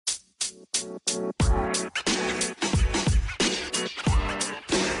Hey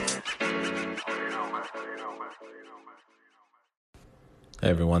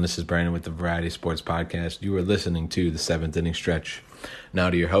everyone, this is Brandon with the Variety Sports Podcast. You are listening to the 7th Inning Stretch. Now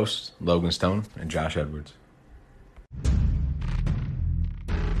to your hosts, Logan Stone and Josh Edwards.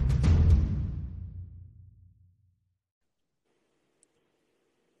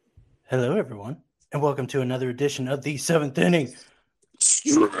 Hello everyone, and welcome to another edition of the 7th Inning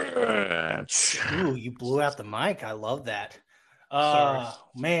Stretch. Ooh, you blew out the mic. I love that.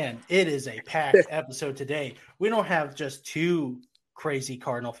 Man, it is a packed episode today. We don't have just two crazy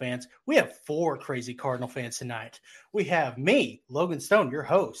Cardinal fans. We have four crazy Cardinal fans tonight. We have me, Logan Stone, your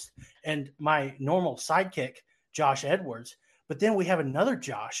host, and my normal sidekick, Josh Edwards. But then we have another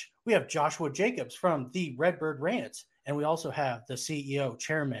Josh. We have Joshua Jacobs from the Redbird Rants, and we also have the CEO,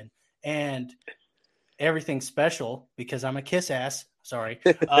 chairman, and everything special because I'm a kiss ass. Sorry.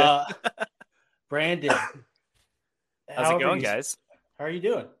 Brandon. How's it going, guys? How are you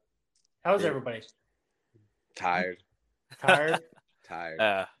doing? How's everybody? Tired.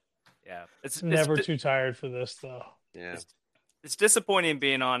 Yeah. It's never too tired for this, though. Yeah. It's disappointing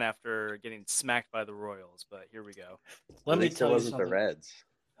being on after getting smacked by the Royals, but here we go. Let me tell you something. The Reds.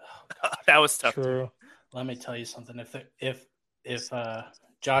 That was tough. True. Let me tell you something. If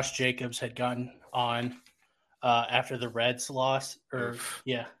Josh Jacobs had gotten on after the Reds lost,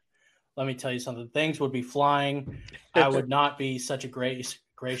 let me tell you something. Things would be flying. I would not be such a gracious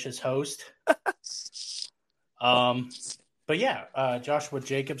host. But yeah, Joshua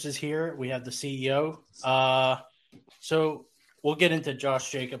Jacobs is here. We have the CEO. So we'll get into Josh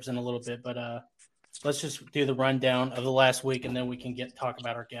Jacobs in a little bit, but let's just do the rundown of the last week, and then we can talk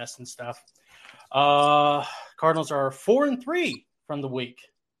about our guests and stuff. Cardinals are 4-3 from the week.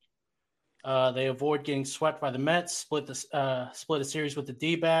 They avoid getting swept by the Mets, split a series with the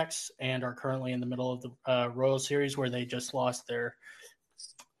D-backs, and are currently in the middle of the Royals series where they just lost their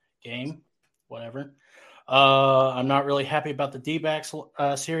game. Whatever. I'm not really happy about the D-backs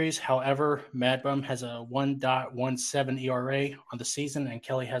series. However, Mad Bum has a 1.17 ERA on the season, and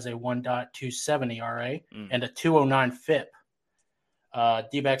Kelly has a 1.27 ERA and a 2.09 FIP.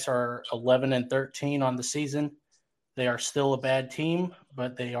 D-backs are 11-13 on the season. They are still a bad team,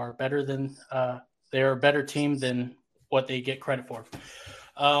 but they are a better team than what they get credit for.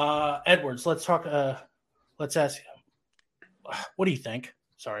 Edwards, let's talk. Let's ask. What do you think?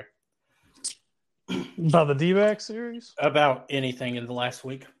 Sorry. About the D-back series? About anything in the last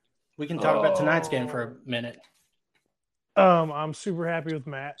week. We can talk about tonight's game for a minute. I'm super happy with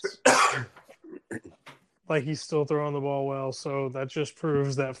Matt. Like, he's still throwing the ball well, so that just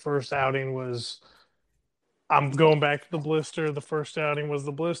proves that first outing was – I'm going back to the blister. The first outing was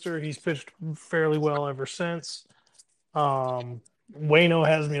the blister. He's pitched fairly well ever since. Waino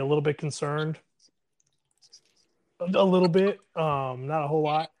has me a little bit concerned. A little bit. Not a whole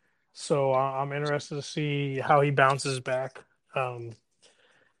lot. So I'm interested to see how he bounces back. I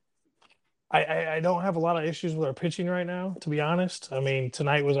don't have a lot of issues with our pitching right now, to be honest. I mean,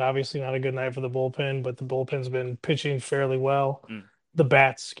 tonight was obviously not a good night for the bullpen, but the bullpen's been pitching fairly well. The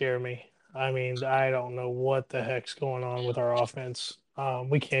bats scare me. I mean, I don't know what the heck's going on with our offense.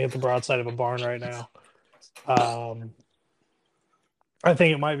 We can't hit the broadside of a barn right now. I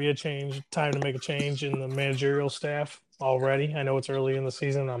think it might be time to make a change in the managerial staff already. I know it's early in the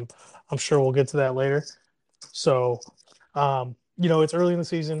season. I'm sure we'll get to that later. So, it's early in the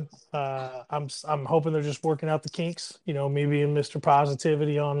season. I'm hoping they're just working out the kinks. Me being Mr.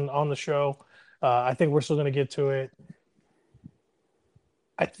 Positivity on the show. I think we're still going to get to it.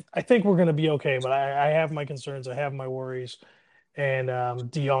 I think we're going to be okay, but I have my concerns. I have my worries, and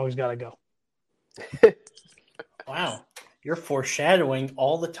Dejong's got to go. Wow, you're foreshadowing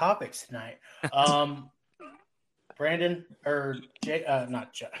all the topics tonight. Brandon or Jay?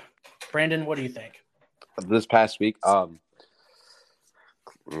 Brandon, what do you think? This past week,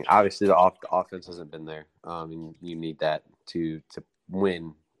 obviously the offense hasn't been there. And you need that to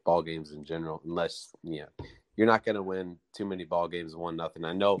win ball games in general, unless you're not going to win too many ball games 1-0.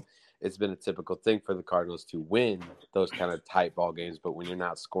 I know it's been a typical thing for the Cardinals to win those kind of tight ball games, but when you're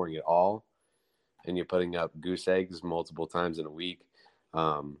not scoring at all and you're putting up goose eggs multiple times in a week,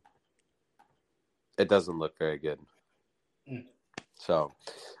 it doesn't look very good. So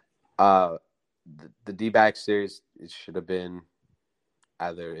the D-back series, it should have been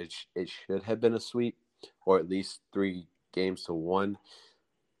it should have been a sweep or at least 3-1.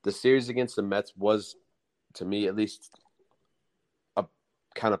 The series against the Mets was, to me at least, a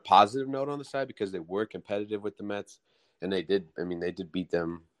kind of positive note on the side because they were competitive with the Mets, and they did beat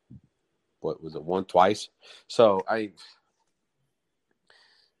them, what was it, twice? So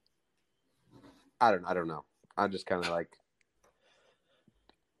I don't know. I'm just kind of like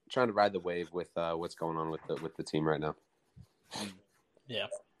trying to ride the wave with what's going on with the team right now. Yeah.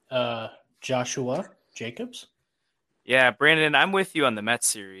 Joshua Jacobs. Yeah, Brandon, I'm with you on the Mets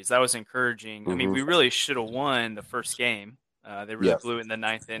series. That was encouraging. I mean, we really should have won the first game. They really blew it in the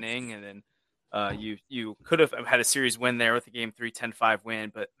ninth inning, and then you could have had a series win there with a game 3, 10-5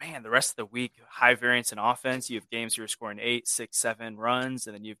 win. But man, the rest of the week, high variance in offense. You have games where you're scoring 8, 6, 7 runs,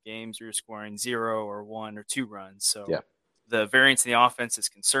 and then you have games where you're scoring 0 or 1 or 2 runs. So the variance in the offense is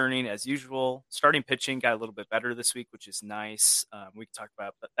concerning as usual. Starting pitching got a little bit better this week, which is nice. We can talk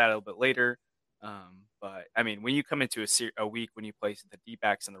about that a little bit later. But I mean, when you come into a week when you play the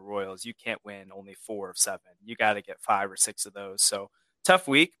D-backs and the Royals, you can't win only 4 of 7. You got to get 5 or 6 of those. So tough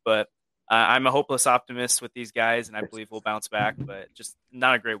week, but I'm a hopeless optimist with these guys, and I believe we'll bounce back. But just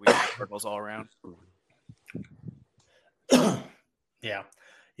not a great week for the Cardinals all around. Yeah.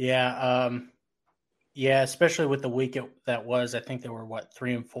 Especially with the week that was. I think they were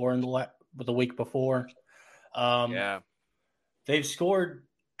 3 and 4 in the week before. They've scored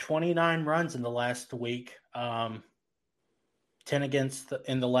 29 runs in the last week, 10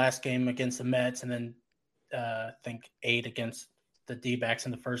 in the last game against the Mets, and then I think 8 against the D-backs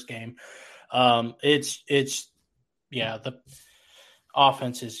in the first game. The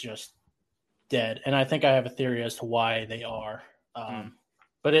offense is just dead, and I think I have a theory as to why they are.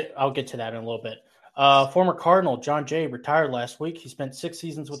 But I'll get to that in a little bit. Former Cardinal John Jay retired last week. He spent 6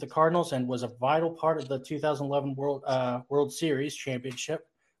 seasons with the Cardinals and was a vital part of the 2011 World Series championship.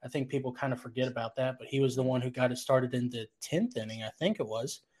 I think people kind of forget about that, but he was the one who got it started in the 10th inning, I think it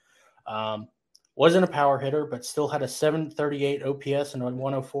was. Wasn't a power hitter, but still had a 738 OPS and a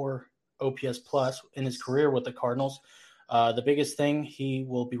 104 OPS plus in his career with the Cardinals. The biggest thing he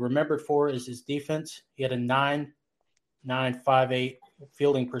will be remembered for is his defense. He had a 9.958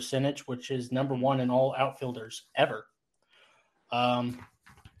 fielding percentage, which is number 1 in all outfielders ever.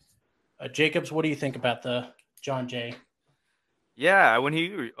 Jacobs, what do you think about the John Jay? Yeah, when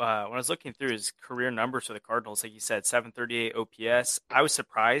I was looking through his career numbers for the Cardinals, like you said, 738 OPS. I was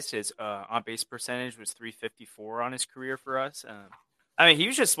surprised his on-base percentage was 354 on his career for us. I mean, he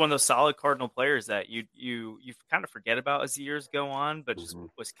was just one of those solid Cardinal players that you kind of forget about as the years go on, but just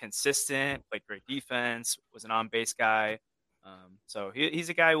was consistent, played great defense, was an on-base guy. So he's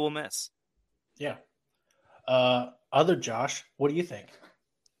a guy we'll miss. Yeah. Other Josh, what do you think?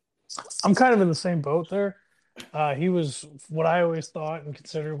 I'm kind of in the same boat there. He was what I always thought and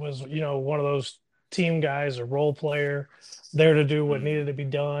considered was, one of those team guys, a role player, there to do what needed to be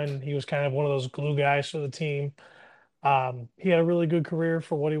done. He was kind of one of those glue guys for the team. He had a really good career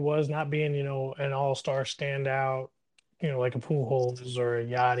for what he was, not being, an all-star standout, like a Pujols or a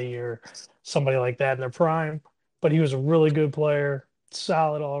Yachty or somebody like that in their prime. But he was a really good player,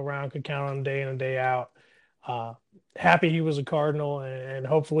 solid all around, could count on him day in and day out. Happy he was a Cardinal, and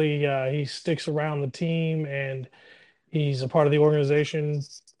hopefully he sticks around the team and he's a part of the organization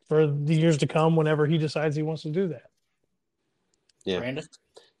for the years to come whenever he decides he wants to do that. Yeah. Brandon?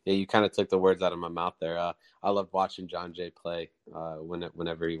 Yeah, you kind of took the words out of my mouth there. I loved watching John Jay play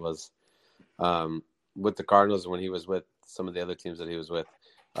whenever he was with the Cardinals, when he was with some of the other teams that he was with.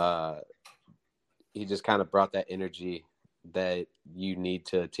 He just kind of brought that energy that you need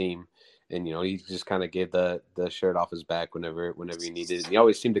to a team. And, he just kind of gave the shirt off his back whenever he needed it. And he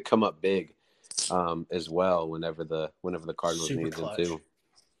always seemed to come up big as well whenever the Cardinals needed him too.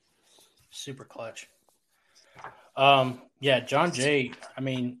 Super clutch. John Jay, I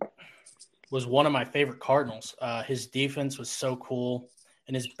mean, was one of my favorite Cardinals. His defense was so cool.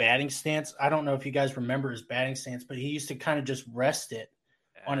 And his batting stance, I don't know if you guys remember his batting stance, but he used to kind of just rest it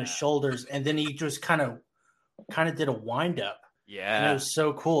on his shoulders. And then he just kind of did a wind-up. Yeah. And it was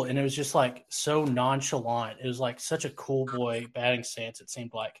so cool. And it was just like so nonchalant. It was like such a cool boy batting stance, it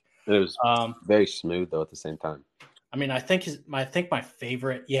seemed like. It was very smooth, though, at the same time. I mean, I think my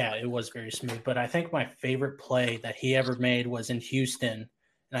favorite, it was very smooth, but I think my favorite play that he ever made was in Houston.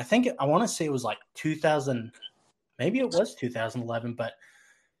 And I want to say it was like 2000, maybe it was 2011, but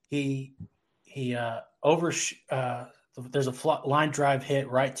there's a line drive hit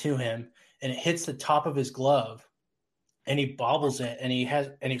right to him, and it hits the top of his glove, and he bobbles it, and he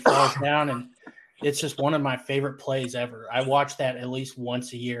falls down, and it's just one of my favorite plays ever. I watch that at least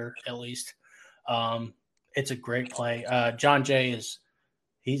once a year, at least. It's a great play. John Jay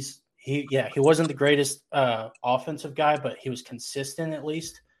he wasn't the greatest offensive guy, but he was consistent at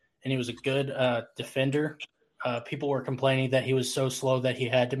least, and he was a good defender. People were complaining that he was so slow that he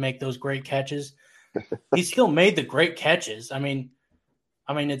had to make those great catches. He still made the great catches. I mean,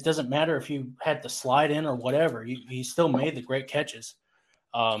 it doesn't matter if you had to slide in or whatever. He still made the great catches.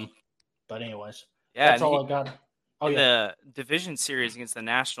 But anyways, Yeah, that's all I got. In the division series against the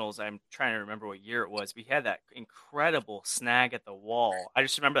Nationals, I'm trying to remember what year it was. We had that incredible snag at the wall. I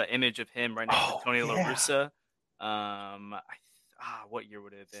just remember the image of him right next to Tony La Russa. What year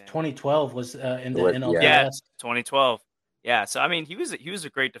would it have been? 2012 was in the NLDS. Yeah, 2012. Yeah, so I mean, he was a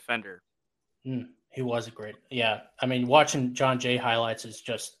great defender. He was a great. Yeah, I mean, watching John Jay highlights is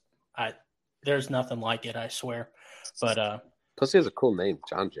just, there's nothing like it, I swear. But plus, he has a cool name,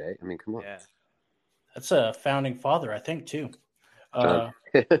 John Jay. I mean, come on. Yeah. That's a founding father, I think, too.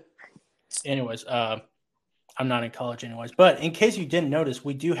 Anyways, I'm not in college anyways. But in case you didn't notice,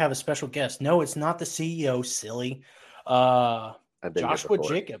 we do have a special guest. No, it's not the CEO, silly. Joshua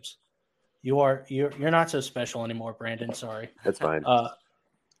Jacobs. You're not so special anymore, Brandon. Sorry. That's fine.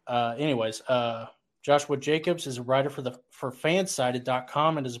 Anyways, Joshua Jacobs is a writer for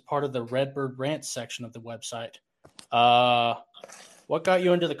fansided.com and is a part of the Redbird Rant section of the website. What got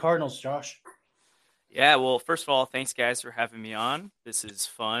you into the Cardinals, Josh? Yeah, well, first of all, thanks guys for having me on. This is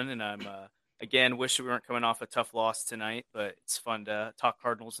fun, and I'm again wish we weren't coming off a tough loss tonight, but it's fun to talk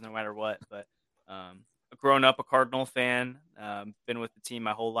Cardinals no matter what. But grown up a Cardinal fan, been with the team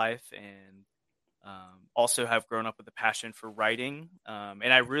my whole life, and also have grown up with a passion for writing.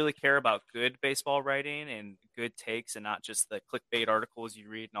 And I really care about good baseball writing and good takes, and not just the clickbait articles you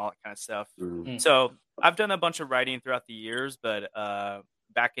read and all that kind of stuff. So I've done a bunch of writing throughout the years, but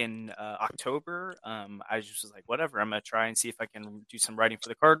back in October, I just was like, whatever, I'm going to try and see if I can do some writing for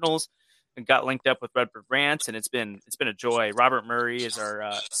the Cardinals, and got linked up with Redbird Rant, and it's been a joy. Robert Murray is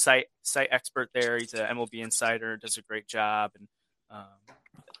our site expert there. He's an MLB insider, does a great job. And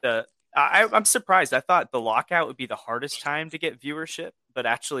I'm surprised. I thought the lockout would be the hardest time to get viewership, but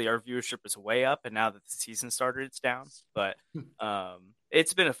actually our viewership is way up, and now that the season started, it's down. But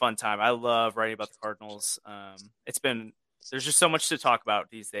it's been a fun time. I love writing about the Cardinals. There's just so much to talk about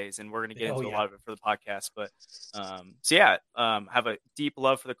these days, and we're going to get into a lot of it for the podcast. But have a deep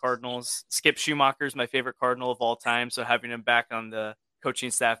love for the Cardinals. Skip Schumacher is my favorite Cardinal of all time, so having him back on the coaching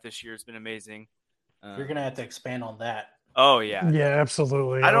staff this year has been amazing. You're going to have to expand on that. Oh, yeah. Yeah,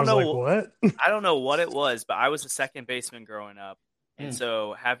 absolutely. I don't know what? I don't know what it was, but I was a second baseman growing up. And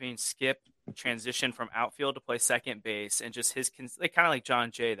so having Skip transition from outfield to play second base, and just his kind of like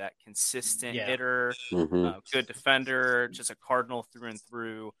John Jay, that consistent hitter, good defender, just a Cardinal through and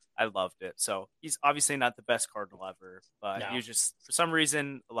through. I loved it. So he's obviously not the best Cardinal ever, but he was just, for some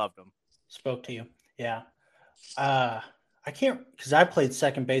reason, I loved him. Spoke to you. Yeah. I can't, because I played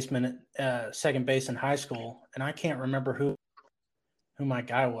second base in high school, and I can't remember who my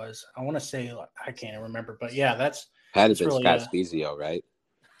guy was. I want to say, I can't remember, but yeah, had to be really, Scott Spezio, right?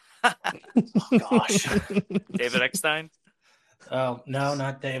 Oh, gosh. David Eckstein? Oh, no,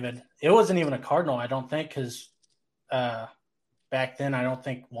 not David. It wasn't even a Cardinal, I don't think, because back then I don't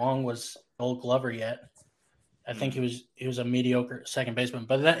think Wong was Gold Glover yet. I think he was a mediocre second baseman.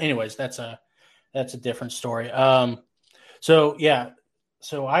 But anyways, that's a different story. So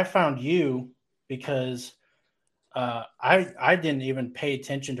I found you because I didn't even pay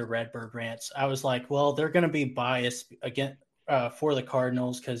attention to Redbird Rants. I was like, well, they're going to be biased again for the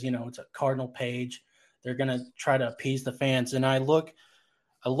Cardinals because, it's a Cardinal page. They're going to try to appease the fans. And I look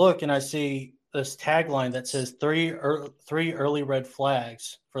and I see this tagline that says three early red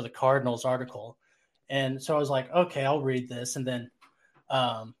flags for the Cardinals article. And so I was like, okay, I'll read this. And then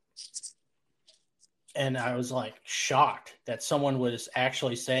and I was like shocked that someone was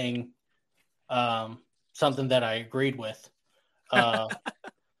actually saying something that I agreed with,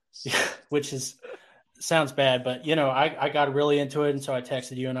 which sounds bad, but I got really into it. And so I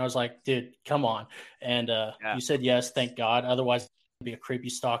texted you and I was like, dude, come on. And you said, yes, thank God. Otherwise I'd be a creepy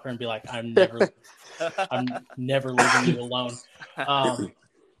stalker and be like, I'm never leaving you alone.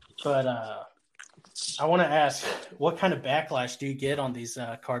 But I want to ask, what kind of backlash do you get on these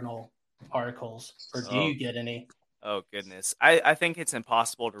Cardinal articles, or do you get any? Oh goodness. I think it's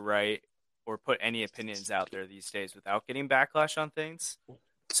impossible to write or put any opinions out there these days without getting backlash on things.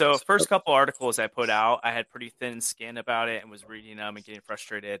 So first couple articles I put out, I had pretty thin skin about it and was reading them and getting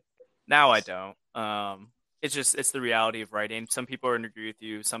frustrated. Now I don't. It's the reality of writing. Some people are going to agree with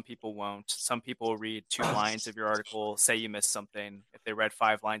you. Some people won't. Some people will read 2 lines of your article, say you missed something. If they read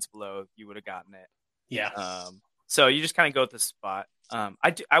 5 lines below, you would have gotten it. Yeah. So you just kind of go with the spot.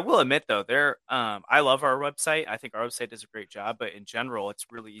 I will admit though, I love our website. I think our website does a great job, but in general, it's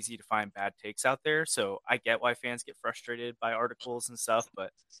really easy to find bad takes out there. So I get why fans get frustrated by articles and stuff,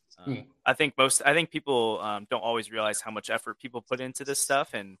 but I think people don't always realize how much effort people put into this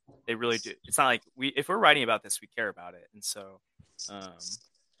stuff, and they really do. It's not like if we're writing about this, we care about it. And so,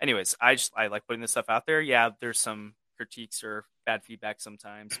 anyways, I like putting this stuff out there. Yeah, there's some critiques or bad feedback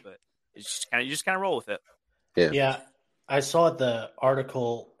sometimes, but you just kind of roll with it. Yeah. I saw the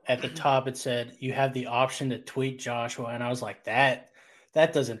article at the top. It said you have the option to tweet Joshua, and I was like, that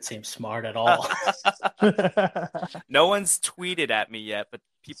doesn't seem smart at all. No one's tweeted at me yet, but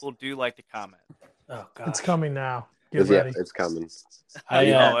people do like to comment. Oh gosh, it's coming now. Get ready. It's coming.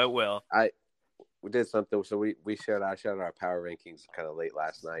 It will. We did something. So we shared our power rankings kind of late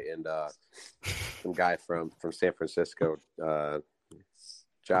last night, and some guy from San Francisco,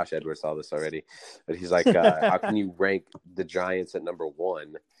 Josh Edwards, saw this already, but he's like, how can you rank the Giants at number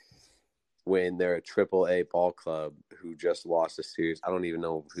 1 when they're a AAA ball club who just lost a series? I don't even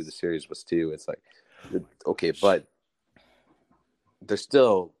know who the series was to. It's like, okay, but they're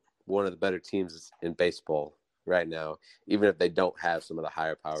still one of the better teams in baseball right now, even if they don't have some of the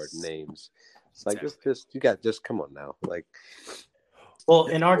higher powered names. It's like, just come on now. Like, well,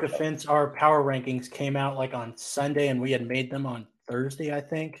 in our defense, our power rankings came out like on Sunday, and we had made them on Thursday, I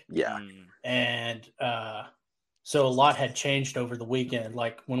think. Yeah. And so a lot had changed over the weekend.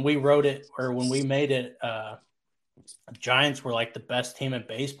 Like when we wrote it or when we made it, Giants were like the best team in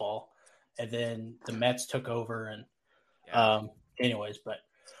baseball, and then the Mets took over. And anyways, but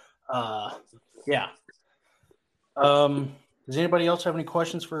yeah. Does anybody else have any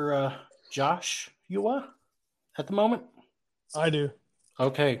questions for Josh Yua at the moment? I do.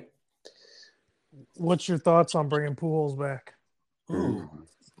 Okay. What's your thoughts on bringing Pujols back? Ooh.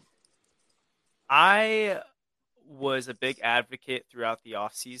 I was a big advocate throughout the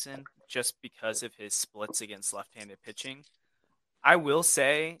offseason just because of his splits against left-handed pitching. I will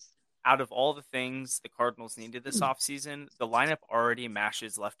say, out of all the things the Cardinals needed this offseason, the lineup already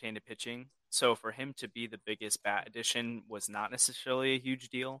matches left-handed pitching. So for him to be the biggest bat addition was not necessarily a huge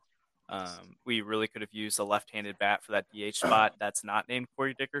deal. We really could have used a left-handed bat for that DH spot that's not named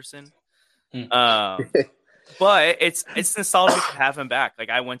Corey Dickerson. But it's nostalgic to have him back. Like,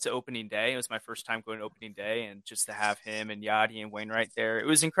 I went to opening day. It was my first time going to opening day, and just to have him and Yachty and Wainwright there, it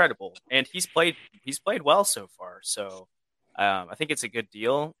was incredible. And he's played well so far. So I think it's a good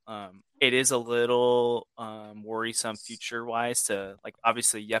deal. It is a little worrisome future wise to, like,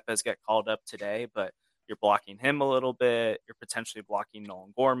 obviously Yepes got called up today, but you're blocking him a little bit. You're potentially blocking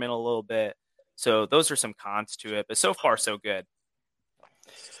Nolan Gorman a little bit. So those are some cons to it, but so far so good.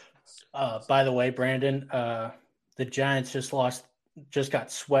 By the way, Brandon, the Giants just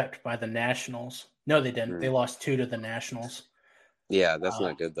got swept by the Nationals. No, they didn't. They lost 2 to the Nationals. Yeah, that's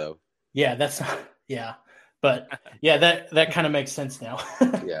not good though. Yeah, that's not. Yeah, but yeah, that kind of makes sense now.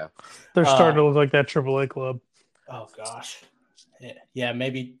 Yeah, they're starting to look like that AAA club. Oh gosh, yeah,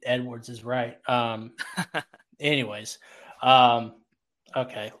 maybe Edwards is right. Anyways,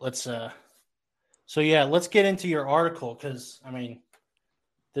 okay, let's. So yeah, let's get into your article because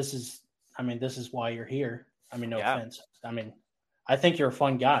this is why you're here. No offense. I think you're a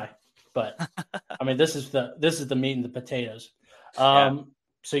fun guy, but this is the meat and the potatoes.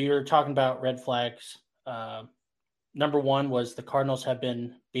 So you're talking about red flags. Number 1 was the Cardinals have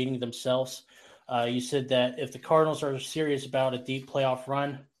been beating themselves. You said that if the Cardinals are serious about a deep playoff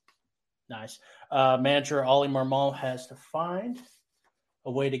run, nice. Manager Ollie Marmol has to find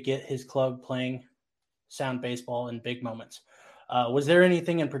a way to get his club playing sound baseball in big moments. Was there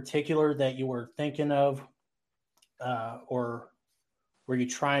anything in particular that you were thinking of, or were you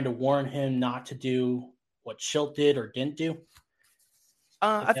trying to warn him not to do what Schilt did or didn't do?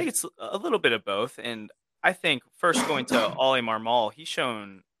 I think it's a little bit of both. And I think first going to Ollie Marmol, he's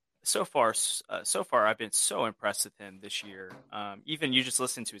shown so far, I've been so impressed with him this year. Even you just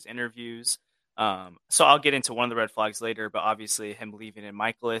listen to his interviews. So I'll get into one of the red flags later, but obviously him leaving in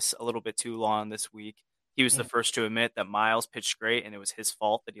Michaelis a little bit too long this week. He was the first to admit that Miles pitched great and it was his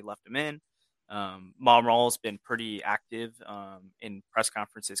fault that he left him in. Marmol's been pretty active in press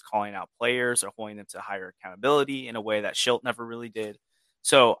conferences, calling out players or holding them to higher accountability in a way that Schilt never really did.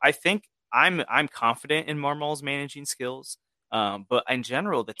 So I think I'm confident in Marmol's managing skills. But in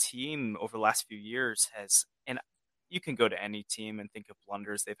general, the team over the last few years has, and you can go to any team and think of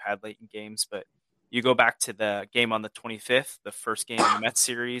blunders they've had late in games, but you go back to the game on the 25th, the first game in the Mets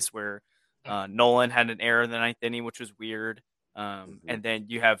series where Nolan had an error in the 9th inning, which was weird. And then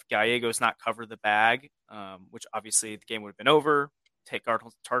you have Gallegos not cover the bag, which obviously the game would have been over.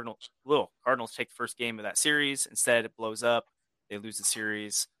 Cardinals take the first game of that series. Instead, it blows up. They lose the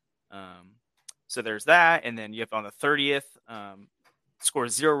series. So there's that. And then you have on the 30th,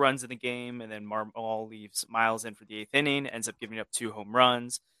 scores 0 runs in the game. And then Marmol leaves Miles in for the 8th inning, ends up giving up 2 home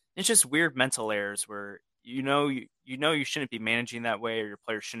runs. It's just weird mental errors where you shouldn't be managing that way, or your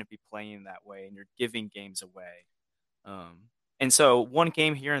players shouldn't be playing that way, and you're giving games away. And so one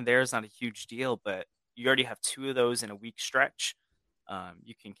game here and there is not a huge deal, but you already have 2 of those in a week stretch.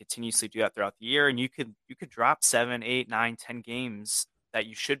 You can continuously do that throughout the year, and you could drop 7, 8, 9, 10 games that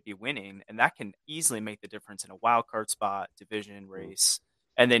you should be winning, and that can easily make the difference in a wild card spot, division race.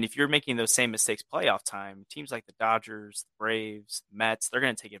 And then if you're making those same mistakes playoff time, teams like the Dodgers, the Braves, Mets, they're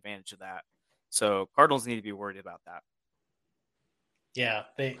going to take advantage of that. So Cardinals need to be worried about that. Yeah,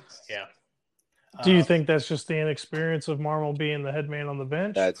 Do you think that's just the inexperience of Marmol being the head man on the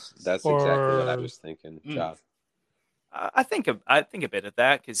bench? That's exactly what I was thinking, Josh. I think a bit of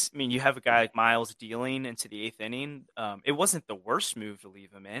that, because you have a guy like Miles dealing into the 8th inning. It wasn't the worst move to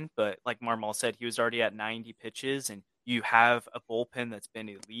leave him in, but like Marmol said, he was already at 90 pitches, and you have a bullpen that's been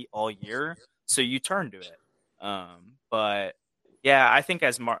elite all year, so you turn to it. But yeah, I think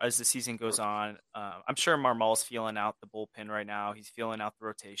as the season goes on, I'm sure Marmol's feeling out the bullpen right now. He's feeling out the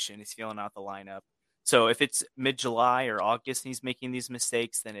rotation. He's feeling out the lineup. So if it's mid-July or August and he's making these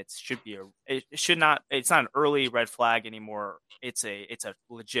mistakes, then it's not an early red flag anymore. It's a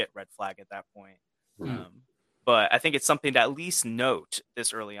legit red flag at that point. But I think it's something to at least note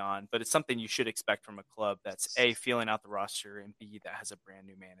this early on, but it's something you should expect from a club that's A, feeling out the roster, and B, that has a brand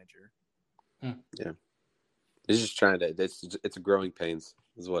new manager. Yeah. It's just it's a growing pains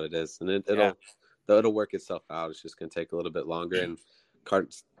is what it is. And it'll work itself out. It's just going to take a little bit longer, and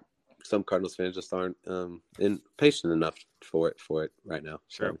some Cardinals fans just aren't patient enough for it right now.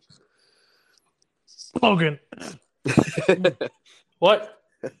 Sure. Logan. What?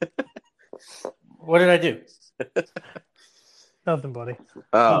 What did I do? Nothing, buddy.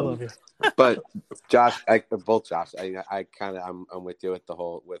 I love you. But Josh, I'm with you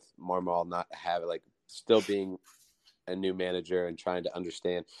with Marmol not having still being a new manager and trying to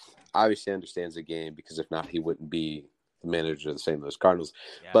understand. Obviously understands the game, because if not, he wouldn't be the manager of the St. Louis Cardinals.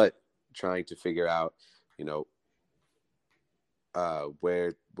 Yeah. But trying to figure out,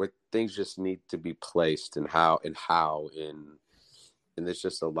 where things just need to be placed and how and there's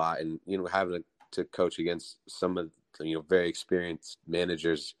just a lot, and having to coach against some of very experienced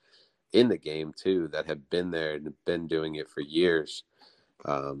managers in the game too that have been there and been doing it for years.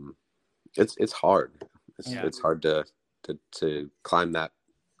 It's hard. It's hard to climb that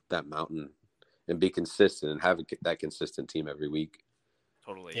mountain and be consistent and have that consistent team every week.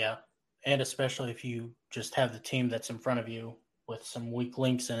 Totally. Yeah. And especially if you just have the team that's in front of you with some weak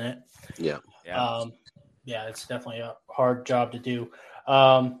links in it. Yeah. It's definitely a hard job to do.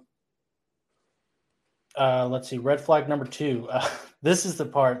 Let's see. Red flag number 2. This is the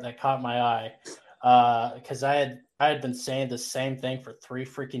part that caught my eye, because I had been saying the same thing for 3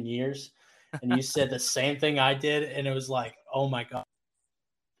 freaking years, and you said the same thing I did, and it was like, oh my god,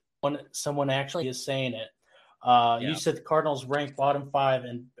 someone actually is saying it. You said the Cardinals rank bottom 5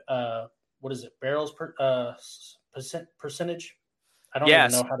 and what is it? Barrels percentage? I don't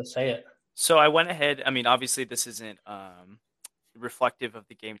even know how to say it. So I went ahead. Obviously this isn't reflective of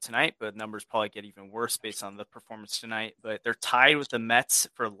the game tonight, but numbers probably get even worse based on the performance tonight. But they're tied with the Mets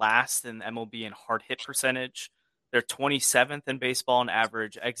for last in MLB in hard hit percentage. They're 27th in baseball in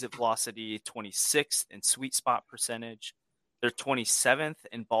average exit velocity, 26th in sweet spot percentage. They're 27th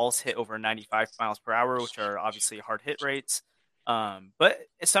in balls hit over 95 miles per hour, which are obviously hard hit rates. But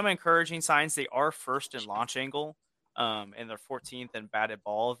some encouraging signs. They are first in launch angle, and they're 14th in batted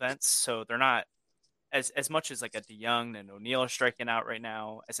ball events. So they're not as much as like a Dejong and O'Neill are striking out right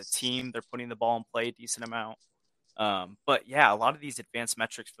now. As a team, they're putting the ball in play a decent amount. But yeah, a lot of these advanced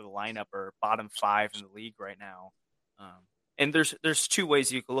metrics for the lineup are bottom 5 in the league right now. And there's 2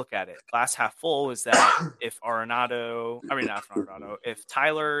 ways you can look at it. Glass half full is that if if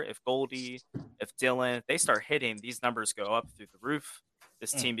Tyler, if Goldie, if Dylan, if they start hitting, these numbers go up through the roof.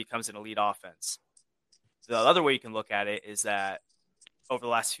 This team becomes an elite offense. The other way you can look at it is that over the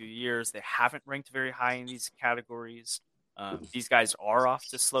last few years, they haven't ranked very high in these categories. These guys are off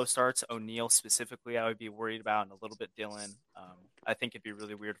to slow starts. O'Neill specifically, I would be worried about, and a little bit Dylan. I think it'd be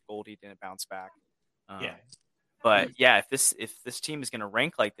really weird if Goldie didn't bounce back. But yeah, if this team is going to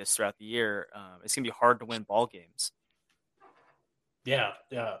rank like this throughout the year, it's going to be hard to win ball games. Yeah.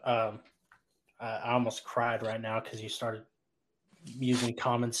 I almost cried right now because you started using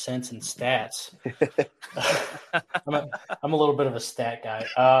common sense and stats. I'm a little bit of a stat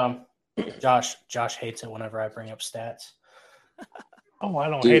guy. Josh hates it whenever I bring up stats. Oh, I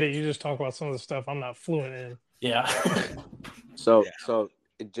don't hate it. You just talk about some of the stuff I'm not fluent in. Yeah. So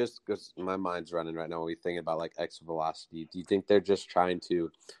it just goes, my mind's running right now when we think about like exit velocity. Do you think they're just trying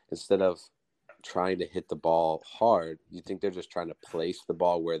to, instead of trying to hit the ball hard, do you think they're just trying to place the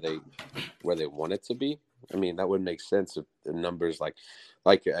ball where they want it to be? I mean, that would make sense if the numbers like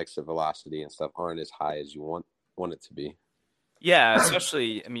your exit velocity and stuff aren't as high as you want it to be. Yeah,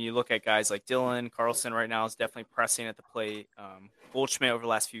 especially, I mean, you look at guys like Dylan Carlson right now is definitely pressing at the plate. Goldschmidt over the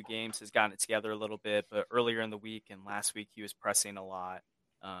last few games has gotten it together a little bit, but earlier in the week and last week he was pressing a lot.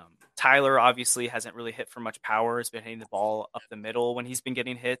 Tyler obviously hasn't really hit for much power. Has been hitting the ball up the middle when he's been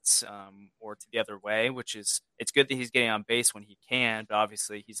getting hits, or to the other way, which is it's good that he's getting on base when he can, but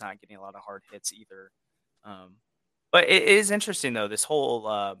obviously he's not getting a lot of hard hits either. But it is interesting though, this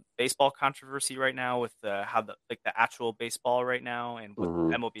whole baseball controversy right now with how the actual baseball right now and what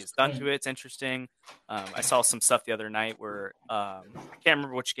MLB has done to it. It's interesting. I saw some stuff the other night where I can't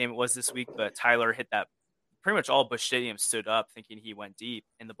remember which game it was this week, but Tyler hit that. Pretty much all Busch Stadium stood up thinking he went deep,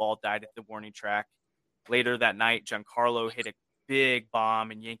 and the ball died at the warning track. Later that night, Giancarlo hit a big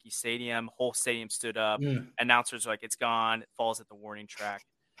bomb in Yankee Stadium. Whole stadium stood up. Announcers are like, it's gone. It falls at the warning track.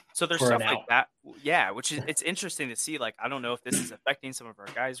 So there's stuff like that. Yeah, which is it's interesting to see. Like, I don't know if this is affecting some of our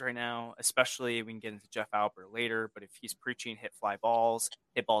guys right now, especially we can get into Jeff Albert later. But if he's preaching hit fly balls,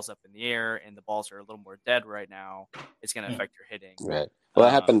 hit balls up in the air, and the balls are a little more dead right now, it's going to affect your hitting. Right. Well,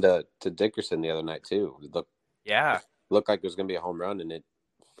 that happened to Dickerson the other night too. It looked like it was going to be a home run, and it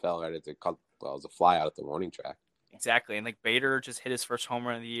fell right at it was a fly out at the warning track. Exactly, and like Bader just hit his first home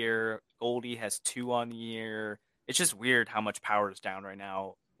run of the year. Goldie has 2 on the year. It's just weird how much power is down right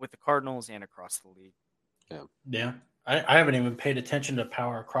now with the Cardinals and across the league. Yeah. I haven't even paid attention to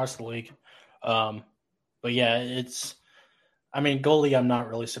power across the league. But yeah, Goldie I'm not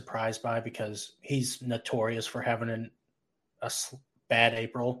really surprised by because he's notorious for having a bad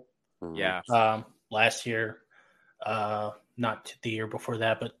April. Yeah. Last year, not the year before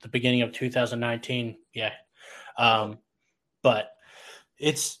that, but the beginning of 2019. Yeah. But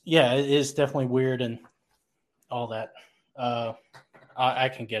it is definitely weird and all that. I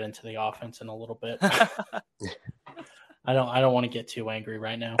can get into the offense in a little bit. I don't want to get too angry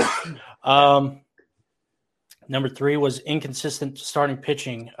right now. Number 3 was inconsistent starting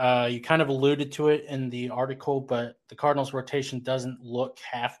pitching. You kind of alluded to it in the article, but the Cardinals rotation doesn't look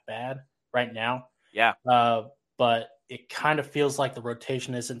half bad right now. Yeah. But it kind of feels like the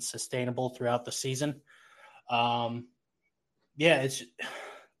rotation isn't sustainable throughout the season. Is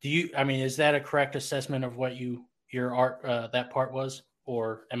that a correct assessment of what that part was,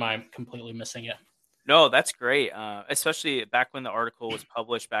 or am I completely missing it? No, that's great. Especially back when the article was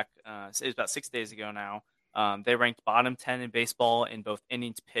published it was about 6 days ago now. They ranked bottom 10 in baseball in both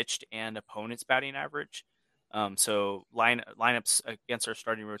innings pitched and opponents batting average. So lineups against our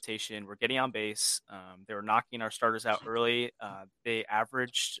starting rotation were getting on base. They were knocking our starters out early. They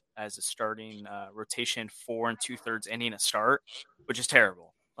averaged as a starting rotation 4 2/3 inning a start, which is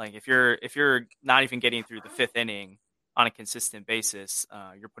terrible. Like if you're not even getting through the 5th inning on a consistent basis,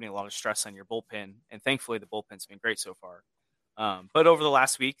 you're putting a lot of stress on your bullpen. And thankfully, the bullpen's been great so far. But over the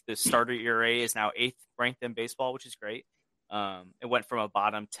last week, the starter ERA is now 8th ranked in baseball, which is great. It went from a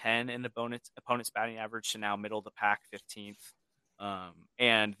bottom 10 in opponent's batting average to now middle of the pack, 15th.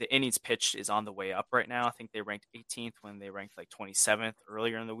 And the innings pitched is on the way up right now. I think they ranked 18th when they ranked like 27th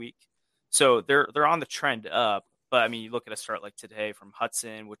earlier in the week. So they're on the trend up. But I mean, you look at a start like today from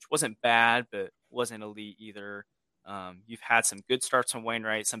Hudson, which wasn't bad, but wasn't elite either. You've had some good starts from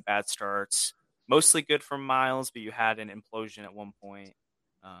Wainwright, some bad starts, mostly good from Miles, but you had an implosion at one point.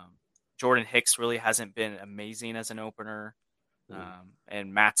 Jordan Hicks really hasn't been amazing as an opener,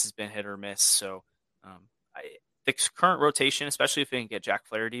 and Matz has been hit or miss. So the current rotation, especially if they can get Jack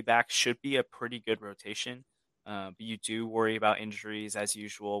Flaherty back, should be a pretty good rotation. But you do worry about injuries as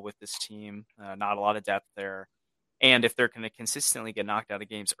usual with this team. Not a lot of depth there. And if they're going to consistently get knocked out of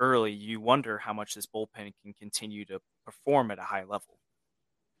games early, you wonder how much this bullpen can continue to perform at a high level.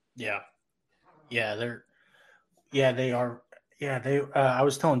 Yeah. Yeah, they are. Yeah, I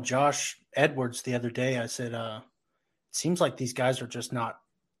was telling Josh Edwards the other day, I said, it seems like these guys are just not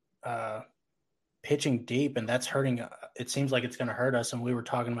pitching deep, and that's hurting. It seems like it's going to hurt us, and we were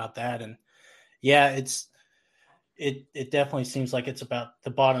talking about that. And yeah, it definitely seems like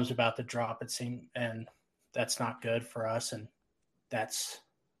the bottom's about to drop. It seems, and that's not good for us, and it's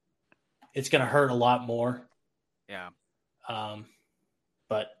going to hurt a lot more. Yeah.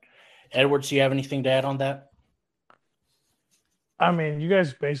 But Edwards, do you have anything to add on that? I mean, you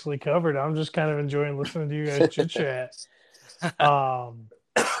guys basically covered it. I'm just kind of enjoying listening to you guys chit-chat.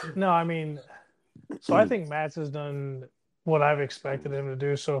 No, I mean, so I think Matz has done what I've expected him to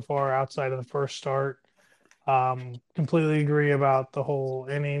do so far outside of the first start. Completely agree about the whole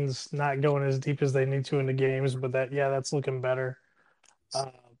innings not going as deep as they need to in the games, but that's looking better.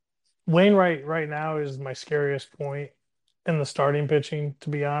 Wainwright right now is my scariest point in the starting pitching, to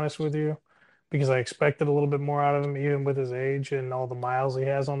be honest with you, because I expected a little bit more out of him, even with his age and all the miles he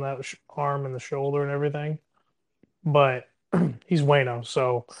has on that arm and the shoulder and everything. But he's Wayno,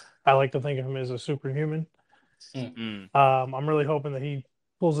 so I like to think of him as a superhuman. I'm really hoping that he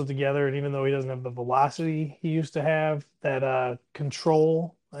pulls it together, and even though he doesn't have the velocity he used to have, that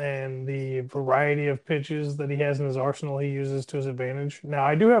control and the variety of pitches that he has in his arsenal, he uses to his advantage. Now,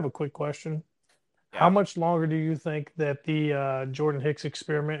 I do have a quick question. How much longer do you think that the Jordan Hicks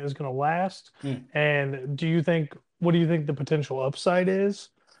experiment is going to last? And what do you think the potential upside is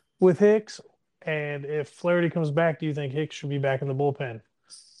with Hicks? And if Flaherty comes back, do you think Hicks should be back in the bullpen?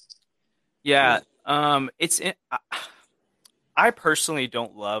 Yeah, I personally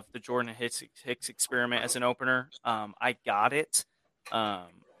don't love the Jordan Hicks experiment as an opener. I got it. I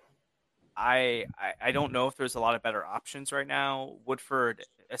don't know if there's a lot of better options right now. Woodford,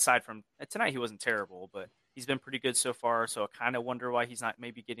 aside from tonight, he wasn't terrible, but he's been pretty good so far. So I kind of wonder why he's not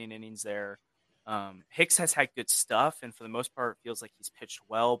maybe getting innings there. Hicks has had good stuff, and for the most part, it feels like he's pitched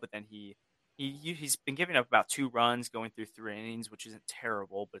well. But then he's been giving up about 2 runs going through 3 innings, which isn't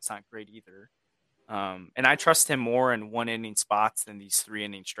terrible, but it's not great either. And I trust him more in 1-inning spots than these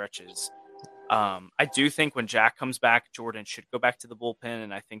 3-inning stretches. I do think when Jack comes back, Jordan should go back to the bullpen,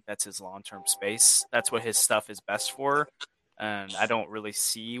 and I think that's his long-term space. That's what his stuff is best for, and I don't really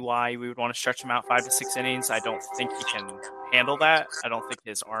see why we would want to stretch him out 5 to 6 innings. I don't think he can handle that. I don't think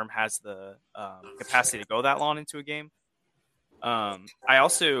his arm has the capacity to go that long into a game. I'm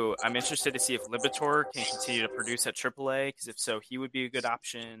interested to see if Libator can continue to produce at AAA, because if so, he would be a good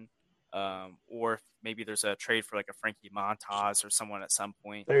option. Or if maybe there's a trade for like a Frankie Montas or someone at some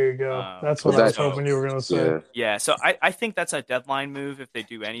point. There you go. That's what I was hoping you were going to say. Yeah, so I think that's a deadline move if they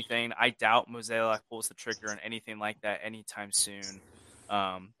do anything. I doubt Mozeliak pulls the trigger on anything like that anytime soon.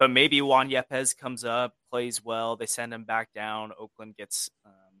 But maybe Juan Yepes comes up, plays well, they send him back down. Oakland gets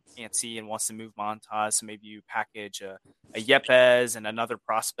antsy and wants to move Montas, so maybe you package a Yepes and another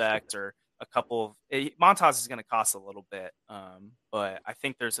prospect, or a couple of Montas is going to cost a little bit, but I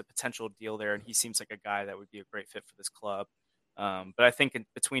think there's a potential deal there, and he seems like a guy that would be a great fit for this club. But I think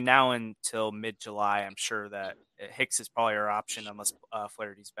between now until mid-July, I'm sure that Hicks is probably our option unless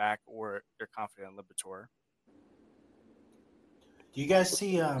Flaherty's back or they're confident in Libator. Do you guys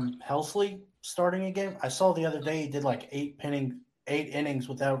see Helsley starting a game? I saw the other day he did like 8 innings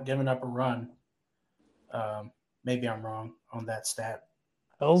without giving up a run. Maybe I'm wrong on that stat.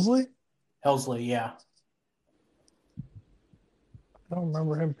 Helsley, yeah. I don't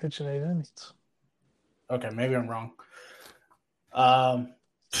remember him pitching 8 innings. Okay, maybe I'm wrong.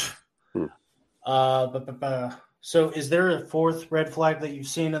 So is there a 4th red flag that you've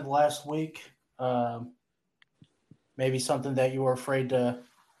seen in the last week? Maybe something that you were afraid to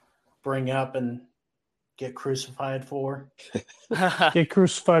bring up and get crucified for? Get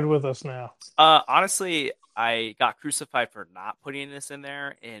crucified with us now. Honestly, I got crucified for not putting this in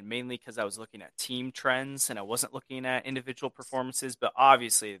there, and mainly because I was looking at team trends and I wasn't looking at individual performances. But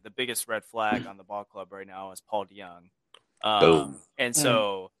obviously, the biggest red flag on the ball club right now is Paul Dejong. And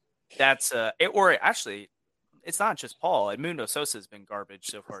so that's actually, it's not just Paul. Edmundo Sosa has been garbage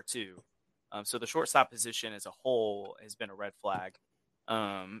so far too. So the shortstop position as a whole has been a red flag.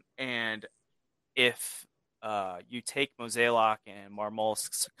 And if you take Mozeliak and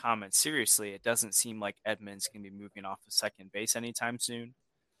Marmolsk's comments seriously, it doesn't seem like Edman's going to be moving off of second base anytime soon.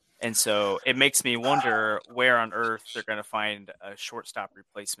 And so it makes me wonder where on earth they're going to find a shortstop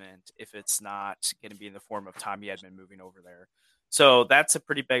replacement if it's not going to be in the form of Tommy Edman moving over there. So that's a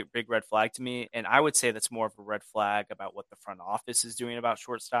pretty big red flag to me. And I would say that's more of a red flag about what the front office is doing about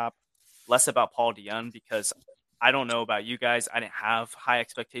shortstop, less about Paul Dejong, because I don't know about you guys. I didn't have high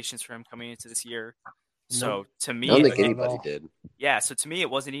expectations for him coming into this year. So to me, I don't think anybody did. Yeah. So to me, it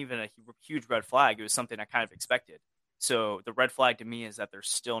wasn't even a huge red flag. It was something I kind of expected. So the red flag to me is that they're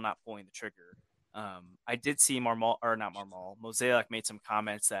still not pulling the trigger. I did see Mozeliak made some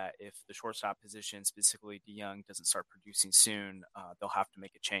comments that if the shortstop position, specifically Dejong, doesn't start producing soon, they'll have to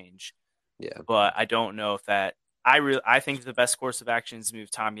make a change. Yeah. But I don't know if that. I think the best course of action is to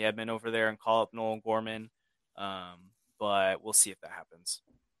move Tommy Edman over there and call up Nolan Gorman. But we'll see if that happens.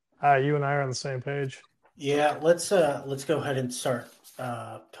 You and I are on the same page. Yeah, let's go ahead and start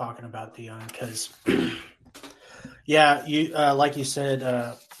talking about Dejong, because you like you said,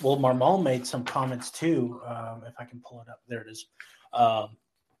 Marmol made some comments too. If I can pull it up, there it is.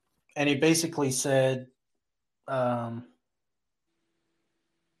 And he basically said, let's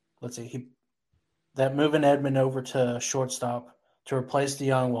see, that moving Edman over to shortstop to replace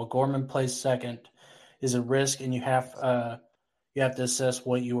Dejong while Gorman plays second is a risk, and you have to assess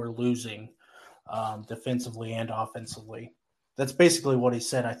what you are losing. Defensively and offensively. That's basically what he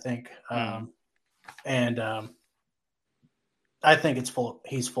said, I think. And I think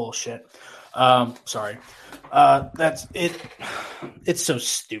he's full of shit. Sorry. That's it. It's so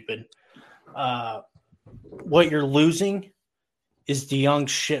stupid. What you're losing is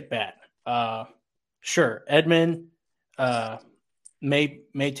Dejong's shit bat. Sure, Edman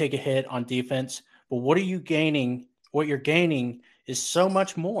may take a hit on defense, but what are you gaining? What you're gaining is so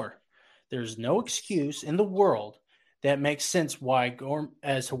much more. There's no excuse in the world that makes sense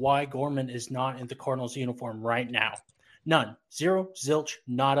as to why Gorman is not in the Cardinals uniform right now. None. Zero, zilch,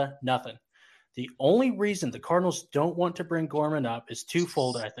 nada, nothing. The only reason the Cardinals don't want to bring Gorman up is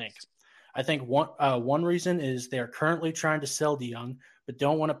twofold, I think. I think one reason is they're currently trying to sell Dejong, but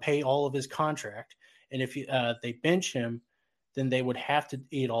don't want to pay all of his contract. And if they bench him, then they would have to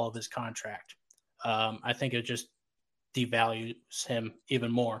eat all of his contract. I think it just devalues him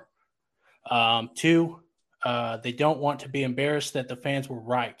even more. Two, they don't want to be embarrassed that the fans were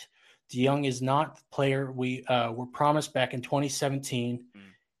right. Dejong is not the player we were promised back in 2017.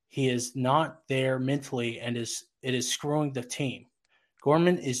 He is not there mentally, and it is screwing the team.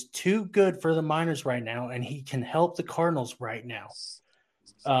 Gorman is too good for the minors right now, and he can help the Cardinals right now.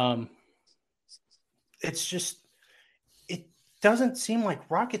 It's just, it doesn't seem like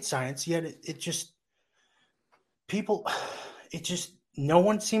rocket science, yet no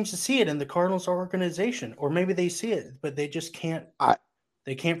one seems to see it in the Cardinals organization, or maybe they see it, but they just can't.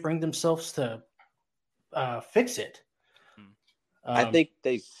 They can't bring themselves to fix it. I think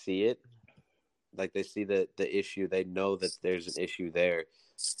they see it, like they see the issue. They know that there's an issue there,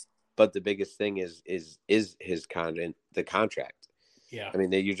 but the biggest thing is his content, the contract. Yeah, I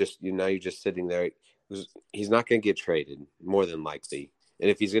mean, you're just sitting there. He's not going to get traded, more than likely, and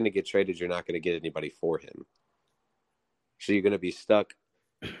if he's going to get traded, you're not going to get anybody for him. So you're going to be stuck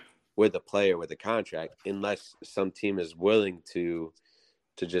with a player with a contract, unless some team is willing to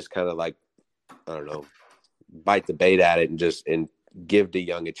just kind of like, I don't know, bite the bait at it and give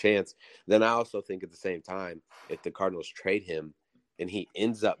Dejong a chance. Then I also think at the same time, if the Cardinals trade him and he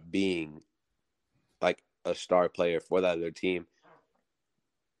ends up being like a star player for that other team,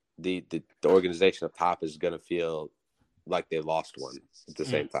 the organization up top is going to feel like they lost one at the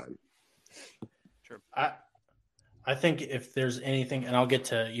same time. Sure. I think if there's anything, and I'll get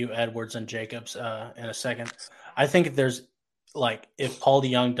to you, Edwards and Jacobs, in a second. I think if Paul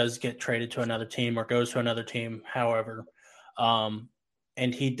Dejong does get traded to another team or goes to another team, however,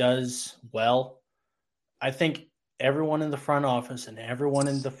 and he does well, I think everyone in the front office and everyone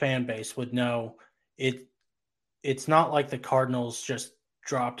in the fan base would know it's not like the Cardinals just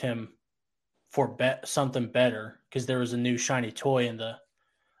dropped him for something better because there was a new shiny toy in the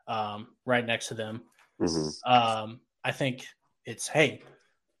right next to them. Mm-hmm. I think it's, hey,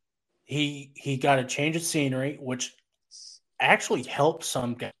 he got a change of scenery, which actually helped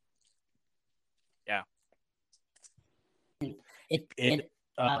some guys. Yeah. And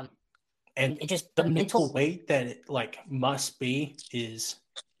it just, the mental weight that it must be is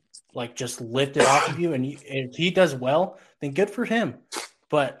just lifted off of you. And if he does well, then good for him.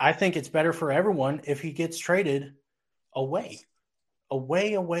 But I think it's better for everyone if he gets traded away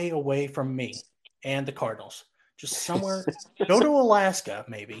from me and the Cardinals. Just somewhere, go to Alaska,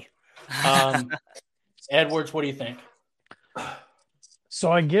 maybe. Edwards, what do you think?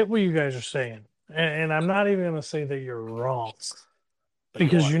 So I get what you guys are saying, and I'm not even going to say that you're wrong,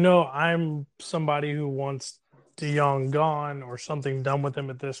 because I'm somebody who wants Dejong gone or something done with him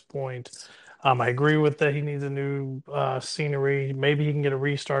at this point. I agree with that. He needs a new scenery. Maybe he can get a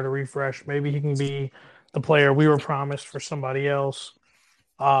restart, a refresh. Maybe he can be the player we were promised for somebody else.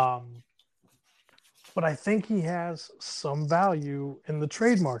 But I think he has some value in the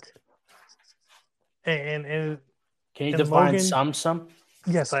trade market. And can you define some?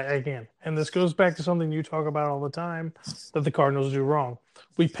 Yes, I can. And this goes back to something you talk about all the time that the Cardinals do wrong.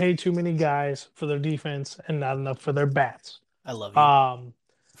 We pay too many guys for their defense and not enough for their bats. I love you.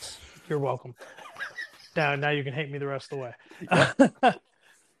 You're welcome. Now you can hate me the rest of the way.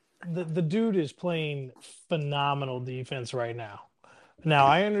 The dude is playing phenomenal defense right now. Now,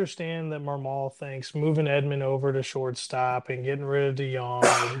 I understand that Marmol thinks moving Edman over to shortstop and getting rid of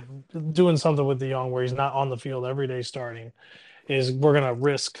Dejong, doing something with Dejong where he's not on the field every day starting, is we're going to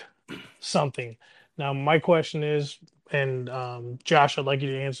risk something. Now, my question is, and Josh, I'd like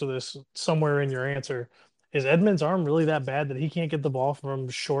you to answer this somewhere in your answer, is Edman's arm really that bad that he can't get the ball from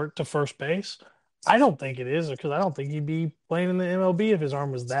short to first base? I don't think it is, because I don't think he'd be playing in the MLB if his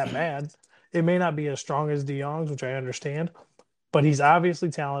arm was that bad. It may not be as strong as Dejong's, which I understand, but he's obviously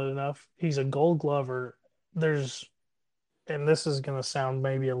talented enough. He's a Gold Glover. And this is going to sound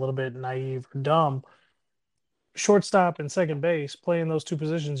maybe a little bit naive or dumb, shortstop and second base, playing those two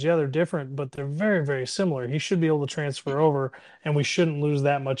positions, yeah, they're different, but they're very, very similar. He should be able to transfer over, and we shouldn't lose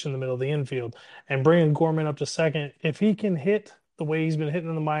that much in the middle of the infield. And bringing Gorman up to second, if he can hit the way he's been hitting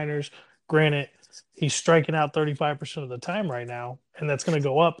in the minors, granted, he's striking out 35% of the time right now, and that's going to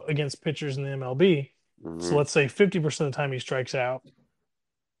go up against pitchers in the MLB. So let's say 50% of the time he strikes out.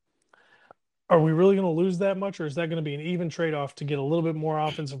 Are we really going to lose that much, or is that going to be an even trade-off to get a little bit more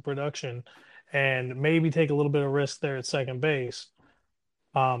offensive production and maybe take a little bit of risk there at second base?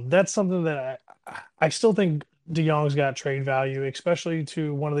 That's something that I still think DeJong's got trade value, especially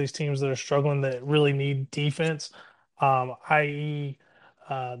to one of these teams that are struggling that really need defense, i.e.,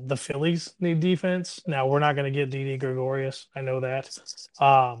 the Phillies need defense. Now, we're not going to get Didi Gregorius. I know that.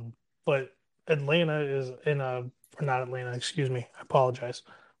 But Atlanta is in a, or not Atlanta, excuse me. I apologize.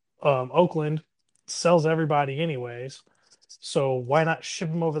 Oakland sells everybody anyways. So why not ship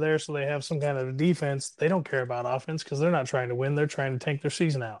them over there so they have some kind of defense? They don't care about offense because they're not trying to win. They're trying to tank their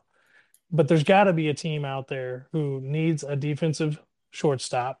season out. But there's got to be a team out there who needs a defensive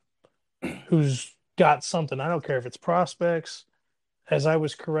shortstop who's got something. I don't care if it's prospects. As I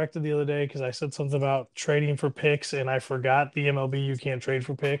was corrected the other day because I said something about trading for picks and I forgot the MLB you can't trade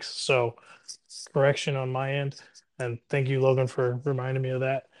for picks. So correction on my end. And thank you, Logan, for reminding me of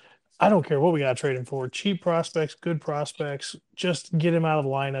that. I don't care what we got to trade him for. Cheap prospects, good prospects. Just get him out of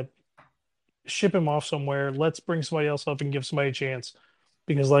the lineup, ship him off somewhere. Let's bring somebody else up and give somebody a chance.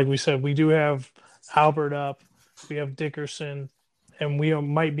 Because, like we said, we do have Albert up, we have Dickerson, and we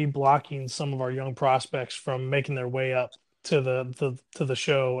might be blocking some of our young prospects from making their way up to the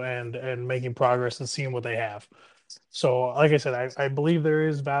show and making progress and seeing what they have. So, like I said, I believe there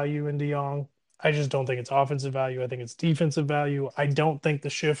is value in DeJong. I just don't think it's offensive value. I think it's defensive value. I don't think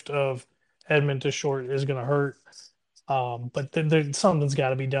the shift of Edman to short is going to hurt. But something's got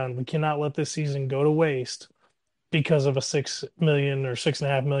to be done. We cannot let this season go to waste because of a $6 or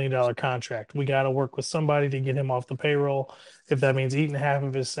 $6.5 million contract. We got to work with somebody to get him off the payroll. If that means eating half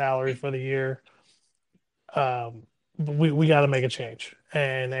of his salary for the year, we got to make a change,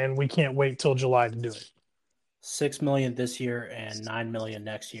 and we can't wait till July to do it. $6 million this year and $9 million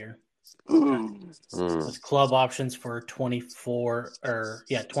next year. With club options for 24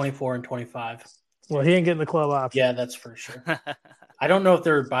 and 25. Well, he ain't getting the club option. Yeah, that's for sure. I don't know if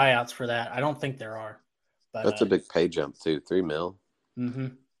there are buyouts for that. I don't think there are. But that's a big pay jump too. $3 million. Mm-hmm.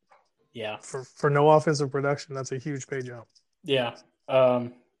 Yeah. For no offensive production, that's a huge pay jump. Yeah.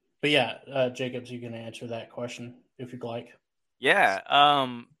 But yeah, Jacobs, you can answer that question if you'd like. Yeah.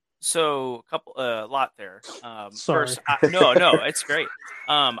 So a lot there. Sorry. First, no, it's great.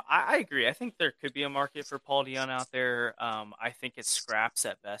 I agree. I think there could be a market for Paul Dejong out there. I think it's scraps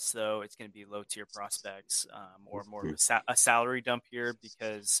at best, though. It's going to be low tier prospects, or more of a salary dump here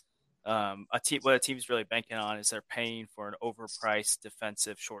because what a team's really banking on is they're paying for an overpriced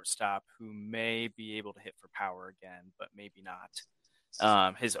defensive shortstop who may be able to hit for power again, but maybe not.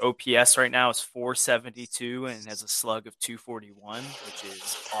 His OPS right now is 472 and has a slug of 241, which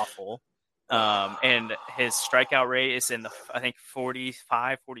is awful. And his strikeout rate is in I think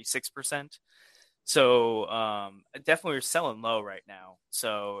 46%. So definitely we're selling low right now.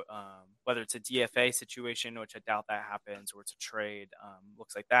 So whether it's a DFA situation, which I doubt that happens, or it's a trade,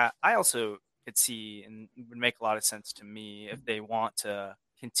 looks like that. I also could see, and it would make a lot of sense to me if they want to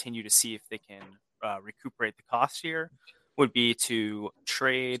continue to see if they can recuperate the cost here, would be to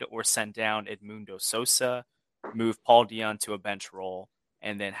trade or send down Edmundo Sosa, move Paul Dejong to a bench role,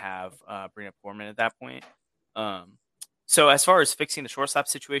 and then have bring up Gorman at that point. So as far as fixing the shortstop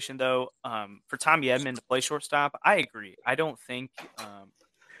situation, though, for Tommy Edman to play shortstop, I agree. I don't think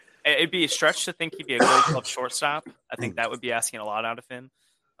it'd be a stretch to think he'd be a Gold Glove shortstop. I think that would be asking a lot out of him.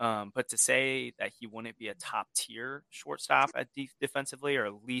 But to say that he wouldn't be a top tier shortstop at defensively, or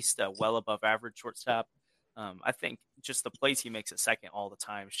at least a well above average shortstop, I think just the plays he makes at second all the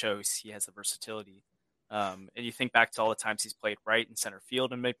time shows he has the versatility. And you think back to all the times he's played right in center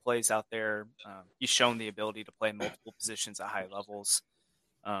field and made plays out there. He's shown the ability to play multiple positions at high levels.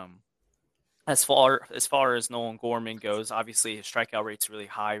 As far as Nolan Gorman goes, obviously his strikeout rate's really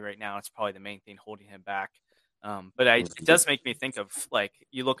high right now. It's probably the main thing holding him back. But it does make me think of, like,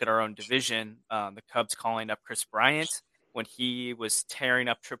 you look at our own division, the Cubs calling up Chris Bryant when he was tearing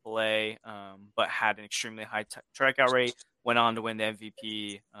up AAA, but had an extremely high strikeout rate, went on to win the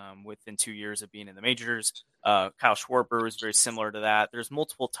MVP within 2 years of being in the majors. Kyle Schwarber was very similar to that. There's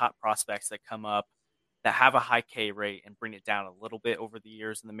multiple top prospects that come up that have a high K rate and bring it down a little bit over the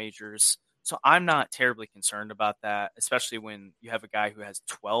years in the majors. So I'm not terribly concerned about that, especially when you have a guy who has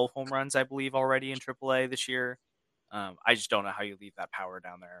 12 home runs, I believe, already in AAA this year. I just don't know how you leave that power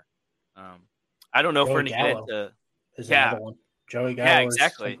down there. I don't know if Joey we're going to get Gallo into. is Yeah. another one. Joey Gallo. Yeah,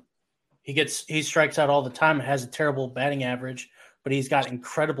 exactly. He strikes out all the time and has a terrible batting average, but he's got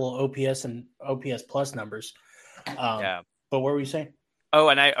incredible OPS and OPS plus numbers. Yeah. But what were you saying? Oh,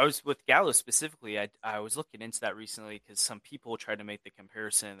 and I was with Gallo specifically. I was looking into that recently because some people tried to make the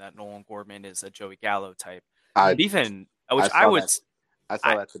comparison that Nolan Gorman is a Joey Gallo type. I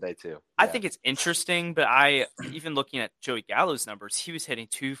saw that today too. Yeah. I think it's interesting, but even looking at Joey Gallo's numbers, he was hitting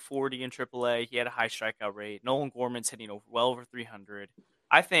 240 in AAA. He had a high strikeout rate. Nolan Gorman's hitting well over 300.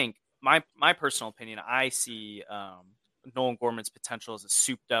 I think my personal opinion, I see Nolan Gorman's potential as a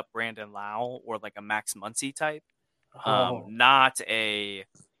souped up Brandon Lau or like a Max Muncy type. Not a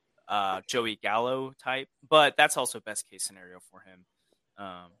Joey Gallo type, but that's also best case scenario for him.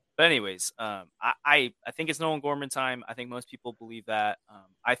 But anyways, I think it's Nolan Gorman time. I think most people believe that.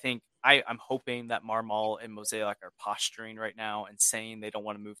 I think I'm hoping that Marmol and Mosaic are posturing right now and saying they don't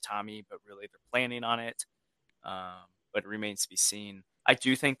want to move Tommy, but really they're planning on it. But it remains to be seen. I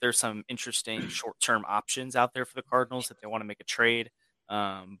do think there's some interesting short-term options out there for the Cardinals if they want to make a trade.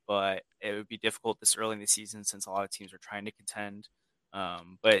 But it would be difficult this early in the season since a lot of teams are trying to contend.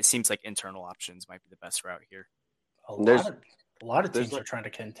 But it seems like internal options might be the best route here. A lot of teams are trying to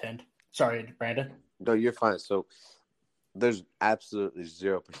contend. Sorry, Brandon. No, you're fine. So there's absolutely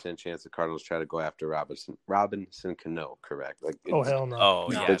 0% chance the Cardinals try to go after Robinson Cano, correct? Like, hell no. Oh,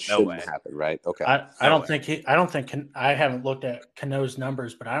 no. yeah, it shouldn't happen, right? Okay. I haven't looked at Cano's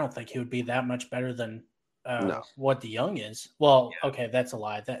numbers, but I don't think he would be that much better than what Dejong is. Well, okay, that's a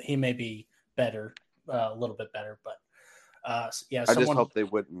lie. That he may be better, a little bit better, but I just hope they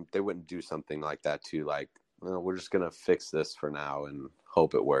wouldn't do something like that too. Like, we're just gonna fix this for now and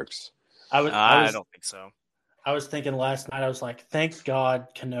hope it works. I don't think so. I was thinking last night, I was like, thank God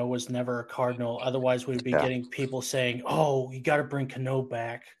Cano was never a Cardinal. Otherwise, we'd be getting people saying, oh, you got to bring Cano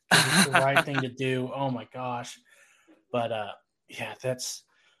back. It's the right thing to do. Oh, my gosh. But, that's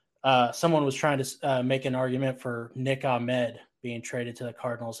someone was trying to make an argument for Nick Ahmed being traded to the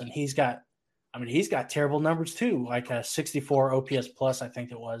Cardinals, and he's got terrible numbers too, like a 64 OPS plus, I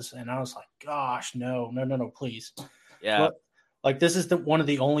think it was. And I was like, gosh, no, please. Yeah. But, like, this is one of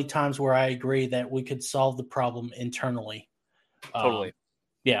the only times where I agree that we could solve the problem internally. Totally.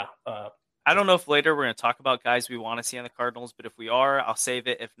 I don't know if later we're going to talk about guys we want to see on the Cardinals, but if we are, I'll save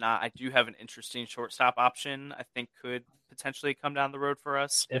it. If not, I do have an interesting shortstop option I think could potentially come down the road for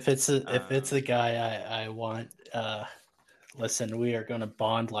us. If it's the guy I want, listen, we are going to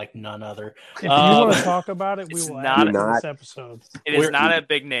bond like none other. If you want to talk about it, we will add it to this episode. It is not a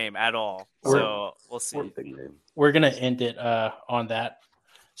big name at all, so we'll see. We're going to end it on that.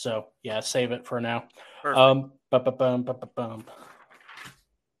 So, yeah, save it for now.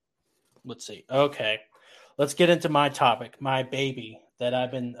 Let's see. Okay. Let's get into my topic, my baby that I've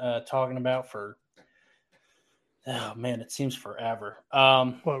been talking about for, oh, man, it seems forever.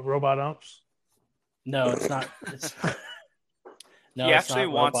 What, robot umps? No, it's not. No, he actually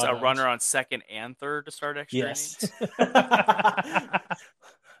wants a runner on second and third to start extra innings.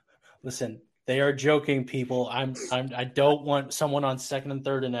 Listen, they are joking, people. I don't want someone on second and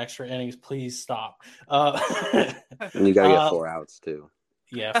third in extra innings. Please stop. And you gotta get 4 outs too.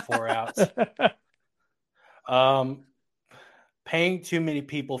 Yeah, 4 outs. Paying too many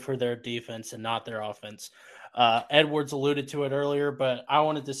people for their defense and not their offense. Edwards alluded to it earlier, but I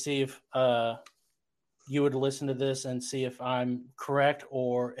wanted to see if you would listen to this and see if I'm correct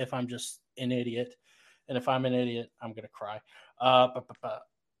or if I'm just an idiot. And if I'm an idiot, I'm going to cry.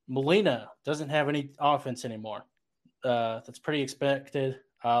 Molina doesn't have any offense anymore. That's pretty expected.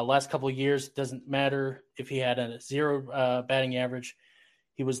 Last couple of years, doesn't matter if he had a 0 batting average.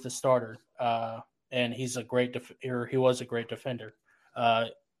 He was the starter, and he's a great he was a great defender.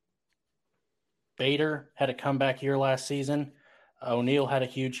 Bader had a comeback year last season. O'Neill had a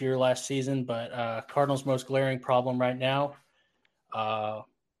huge year last season, but Cardinals' most glaring problem right now,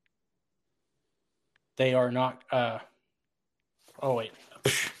 they are not oh, wait.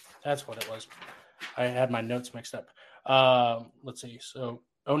 That's what it was. I had my notes mixed up. Let's see. So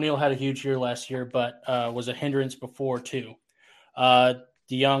O'Neill had a huge year last year, but was a hindrance before, too.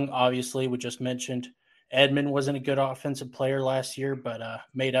 Dejong, obviously, we just mentioned. Edman wasn't a good offensive player last year, but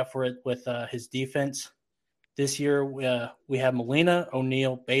made up for it with his defense. This year, we have Molina,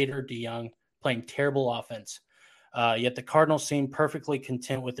 O'Neill, Bader, Dejong playing terrible offense. Yet the Cardinals seem perfectly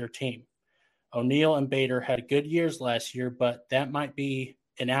content with their team. O'Neill and Bader had good years last year, but that might be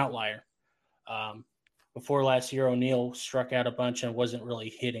an outlier. Before last year, O'Neill struck out a bunch and wasn't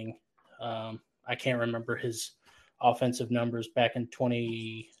really hitting. I can't remember his offensive numbers back in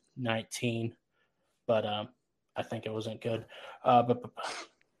 2019, but I think it wasn't good.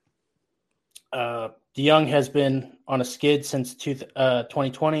 Dejong has been on a skid since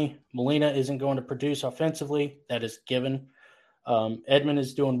 2020. Molina isn't going to produce offensively. That is given. Edman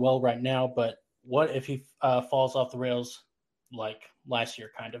is doing well right now, but what if he falls off the rails like last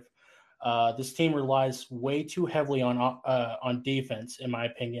year, kind of? This team relies way too heavily on defense, in my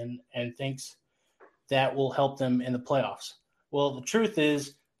opinion, and thinks that will help them in the playoffs. Well, the truth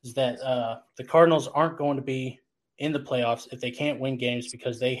is that the Cardinals aren't going to be in the playoffs if they can't win games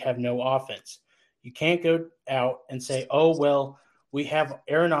because they have no offense. You can't go out and say, oh, well, we have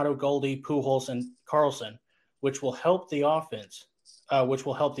Arenado, Goldie, Pujols, and Carlson, which will help the offense.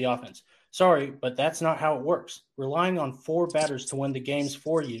 Sorry, but that's not how it works. Relying on 4 batters to win the games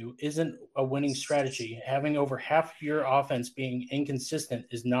for you isn't a winning strategy. Having over half your offense being inconsistent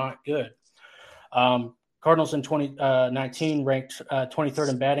is not good. Cardinals in 2019 ranked 23rd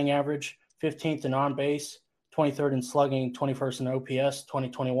in batting average, 15th in on base, 23rd in slugging, 21st in OPS.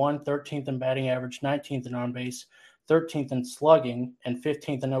 2021, 13th in batting average, 19th in on base, 13th in slugging, and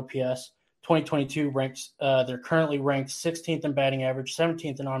 15th in OPS. 2022 they're currently ranked 16th in batting average,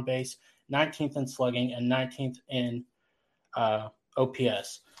 17th in on base, 19th in slugging, and 19th in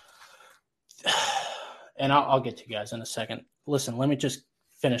OPS. And I'll get to you guys in a second. Listen, let me just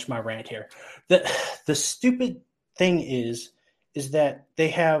finish my rant here. The stupid thing is that they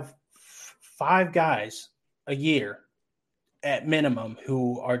have 5 guys a year at minimum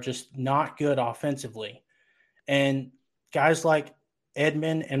who are just not good offensively. And guys like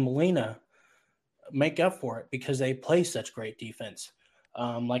Edman and Molina make up for it because they play such great defense,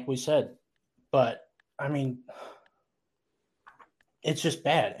 like we said. But, I mean, it's just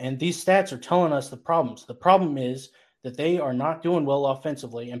bad. And these stats are telling us the problems. The problem is that they are not doing well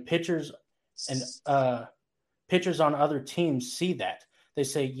offensively, and pitchers on other teams see that. They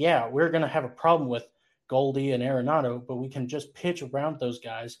say, yeah, we're going to have a problem with Goldie and Arenado, but we can just pitch around those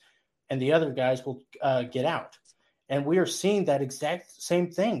guys, and the other guys will get out. And we are seeing that exact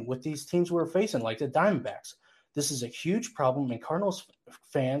same thing with these teams we're facing, like the Diamondbacks. This is a huge problem, and Cardinals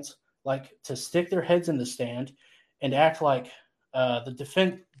fans like to stick their heads in the stand and act like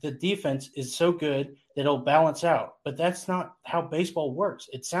the defense is so good that it'll balance out. But that's not how baseball works.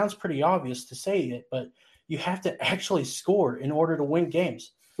 It sounds pretty obvious to say it, but you have to actually score in order to win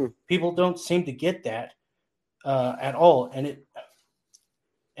games. People don't seem to get that at all, and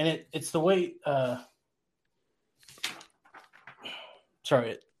it's the way.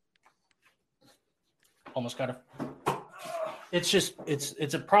 Sorry, almost got a.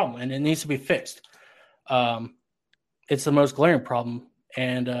 It's a problem, and it needs to be fixed. It's the most glaring problem,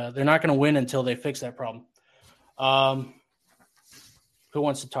 and they're not going to win until they fix that problem. Who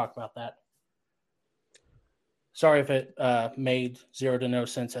wants to talk about that? Sorry if it made 0 to no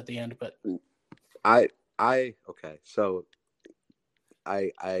sense at the end, but okay. So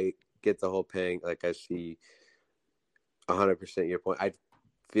I get the whole thing. Like, I see 100% your point. I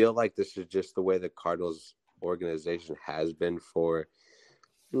feel like this is just the way the Cardinals organization has been for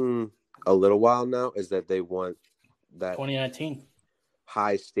a little while now, is that they want that 2019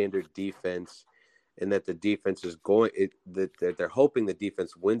 high standard defense, and that the defense is that they're hoping the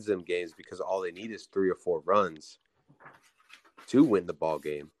defense wins them games because all they need is 3 or 4 runs to win the ball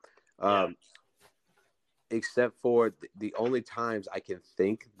game. Except for the only times I can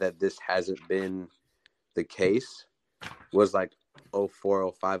think that this hasn't been the case was like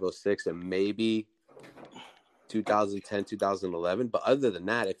 04, 05, 06, and maybe 2010, 2011. But other than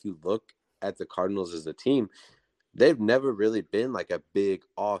that, if you look at the Cardinals as a team, they've never really been like a big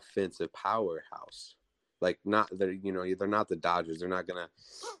offensive powerhouse. Like, they're not the Dodgers. They're not gonna,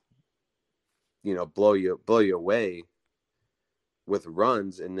 blow you away with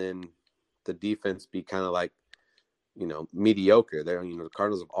runs, and then the defense be kind of like, mediocre. They're, the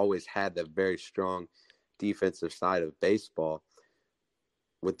Cardinals have always had that very strong defensive side of baseball.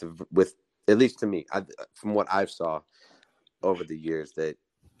 With at least to me, from what I've saw over the years, that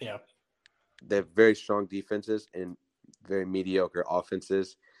they have very strong defenses and very mediocre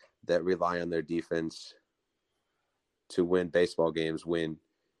offenses that rely on their defense to win baseball games, when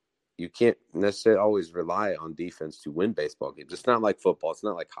you can't necessarily always rely on defense to win baseball games. It's not like football. It's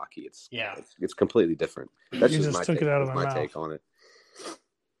not like hockey. It's completely different. That's you just took it out of my mouth. Take on it.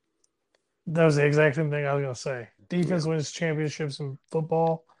 That was the exact same thing I was going to say. Defense wins championships in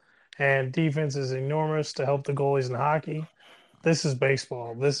football, and defense is enormous to help the goalies in hockey. This is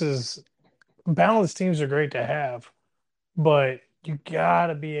baseball. Balanced teams are great to have, but you got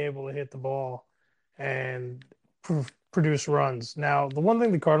to be able to hit the ball and produce runs. Now, the one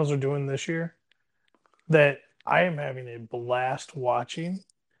thing the Cardinals are doing this year that I am having a blast watching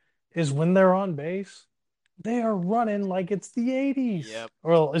is when they're on base, they are running like it's the 80s. Yep.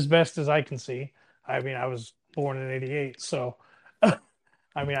 Well, as best as I can see. I mean, I was born in 88, so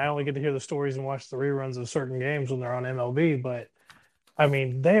I mean, I only get to hear the stories and watch the reruns of certain games when they're on MLB, but I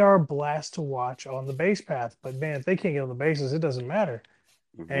mean, they are a blast to watch on the base path. But man, if they can't get on the bases, it doesn't matter.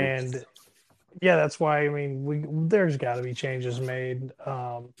 Mm-hmm. And yeah, that's why I mean, there's got to be changes made.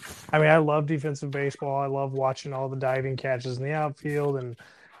 I mean, I love defensive baseball. I love watching all the diving catches in the outfield and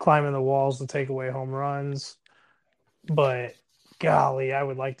climbing the walls to take away home runs. But golly, I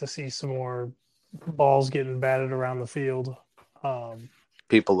would like to see some more balls getting batted around the field.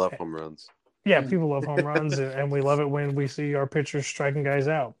 People love home runs. Yeah, people love home runs, and we love it when we see our pitchers striking guys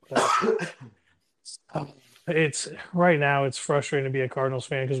out. It's right now. It's frustrating to be a Cardinals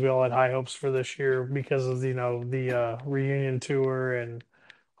fan because we all had high hopes for this year because of the reunion tour and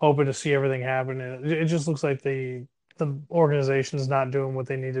hoping to see everything happen. And it just looks like the organization's not doing what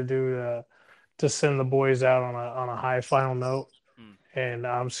they need to do to send the boys out on a high final note. And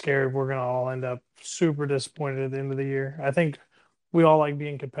I'm scared we're gonna all end up super disappointed at the end of the year. I think we all like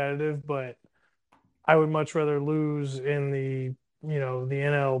being competitive, but I would much rather lose in the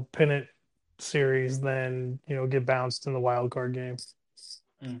NL pennant series than get bounced in the wild card game.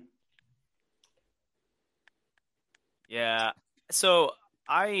 Yeah. So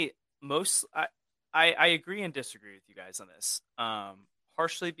I agree and disagree with you guys on this.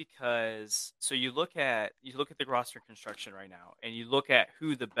 Partially because you look at the roster construction right now, and you look at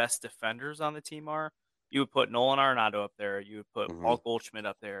who the best defenders on the team are. You would put Nolan Arenado up there. You would put Paul Goldschmidt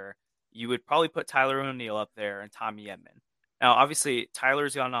up there. You would probably put Tyler O'Neill up there and Tommy Edman. Now, obviously,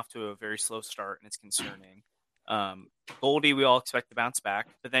 Tyler's gotten off to a very slow start, and it's concerning. Goldie, we all expect to bounce back,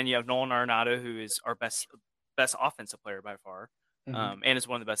 but then you have Nolan Arenado, who is our best offensive player by far, and is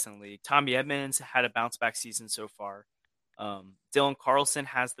one of the best in the league. Tommy Edmonds had a bounce back season so far. Dylan Carlson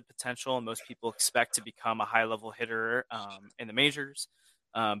has the potential, and most people expect to become a high level hitter in the majors.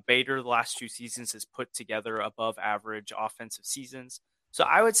 Bader, the last 2 seasons, has put together above average offensive seasons. So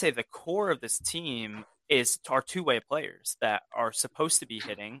I would say the core of this team is our two-way players that are supposed to be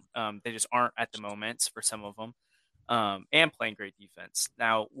hitting. They just aren't at the moment for some of them, and playing great defense.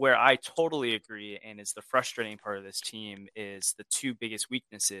 Now, where I totally agree and is the frustrating part of this team is the 2 biggest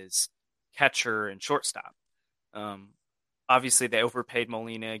weaknesses, catcher and shortstop. Obviously, they overpaid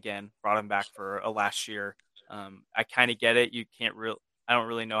Molina again, brought him back for a last year. I kind of get it. I don't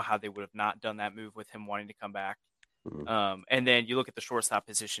really know how they would have not done that move with him wanting to come back. And then you look at the shortstop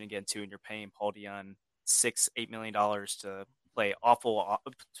position again too, and you're paying Paul Dion $6-8 million to be awful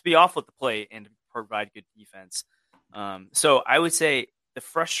at the plate and provide good defense. So I would say the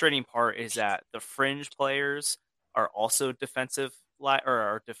frustrating part is that the fringe players are also defensive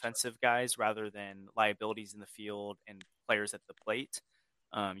guys rather than liabilities in the field and players at the plate.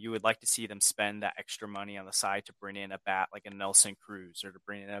 You would like to see them spend that extra money on the side to bring in a bat like a Nelson Cruz or to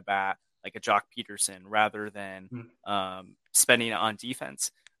bring in a bat like a Jock Peterson rather than spending it on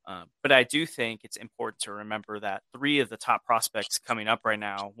defense. But I do think it's important to remember that 3 of the top prospects coming up right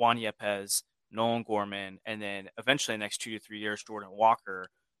now, Juan Yepez, Nolan Gorman, and then eventually the next 2 to 3 years, Jordan Walker,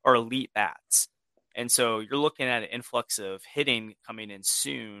 are elite bats. And so you're looking at an influx of hitting coming in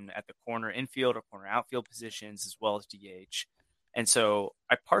soon at the corner infield or corner outfield positions, as well as DH. And so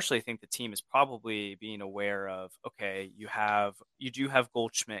I partially think the team is probably being aware of, okay, you do have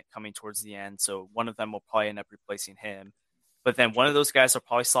Goldschmidt coming towards the end. So one of them will probably end up replacing him. But then one of those guys will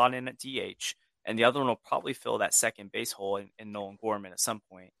probably slot in at DH, and the other one will probably fill that second base hole in Nolan Gorman at some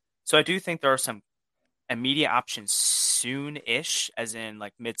point. So I do think there are some immediate options soon-ish, as in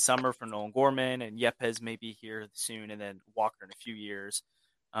like midsummer for Nolan Gorman, and Yepez may be here soon, and then Walker in a few years.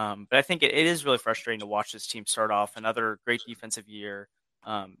 But I think it is really frustrating to watch this team start off another great defensive year.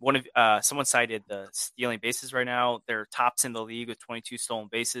 Someone cited the stealing bases right now. They're tops in the league with 22 stolen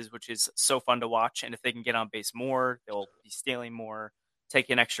bases, which is so fun to watch. And if they can get on base more, they'll be stealing more,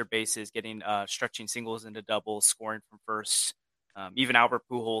 taking extra bases, getting stretching singles into doubles, scoring from first. Even Albert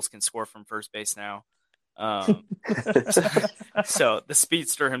Pujols can score from first base now. So the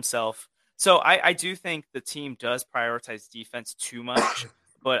speedster himself. So I do think the team does prioritize defense too much.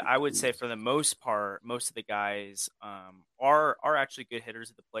 But I would say for the most part, most of the guys are actually good hitters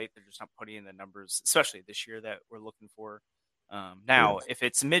at the plate. They're just not putting in the numbers, especially this year, that we're looking for. Now, if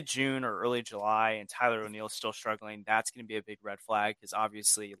it's mid-June or early July and Tyler O'Neill's still struggling, that's going to be a big red flag because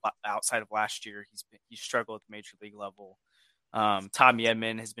obviously outside of last year, he's struggled at the major league level. Tommy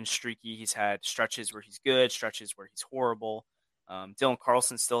Edman has been streaky. He's had stretches where he's good, stretches where he's horrible. Dylan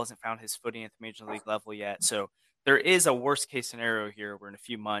Carlson still hasn't found his footing at the major league level yet. So there is a worst case scenario here where in a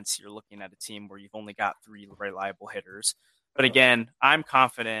few months you're looking at a team where you've only got 3 reliable hitters. But again, I'm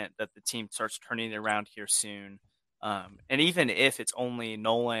confident that the team starts turning it around here soon. And even if it's only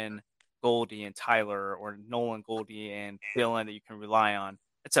Nolan, Goldie, and Tyler, or Nolan, Goldie, and Dylan that you can rely on,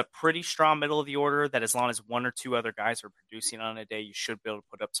 it's a pretty strong middle of the order that as long as one or two other guys are producing on a day, you should be able to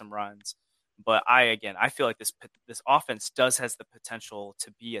put up some runs. But I feel like this offense has the potential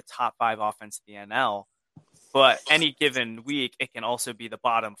to be a top 5 offense in the NL. But any given week, it can also be the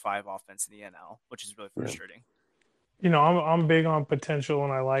bottom 5 offense in the NL, which is really frustrating. I'm big on potential,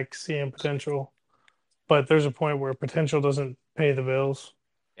 and I like seeing potential. But there's a point where potential doesn't pay the bills.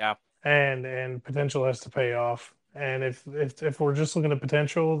 Yeah. And potential has to pay off. And if we're just looking at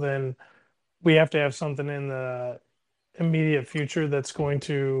potential, then we have to have something in the immediate future that's going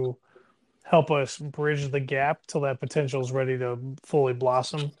to help us bridge the gap till that potential is ready to fully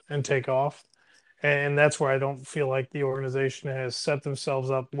blossom and take off. And that's where I don't feel like the organization has set themselves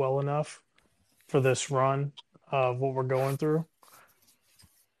up well enough for this run of what we're going through.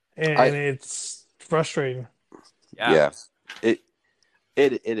 And it's frustrating. Yeah. It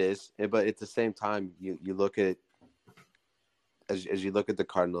is. But at the same time, you look at as you look at the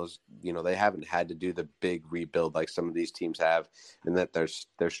Cardinals, they haven't had to do the big rebuild like some of these teams have, and that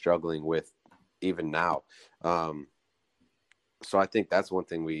they're struggling with even now. So I think that's one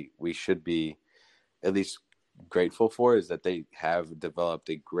thing we should be at least grateful for, is that they have developed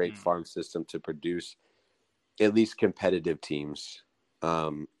a great farm system to produce at least competitive teams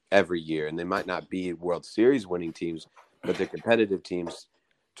every year. And they might not be World Series winning teams, but they're competitive teams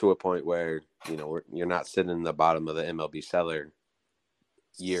to a point where, you're not sitting in the bottom of the MLB cellar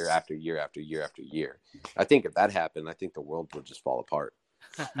year after year after year after year. I think if that happened, I think the world would just fall apart.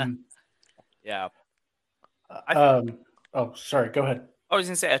 Yeah. Sorry. Go ahead. I was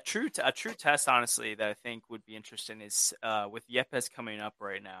going to say a true test, honestly, that I think would be interesting is with Yepes coming up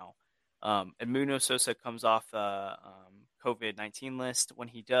right now. Edmundo Sosa comes off the COVID-19 list. When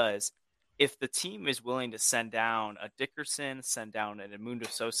he does, if the team is willing to send down a Dickerson, send down an Edmundo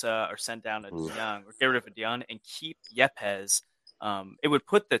Sosa, or send down a Dejong, or get rid of a Dejong and keep Yepes, it would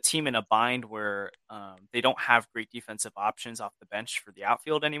put the team in a bind where they don't have great defensive options off the bench for the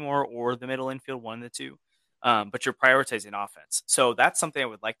outfield anymore, or the middle infield, one of the two. But you're prioritizing offense. So that's something I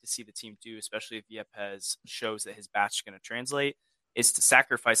would like to see the team do, especially if Yepes shows that his bat's going to translate, is to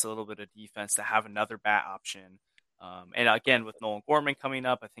sacrifice a little bit of defense to have another bat option. And again, with Nolan Gorman coming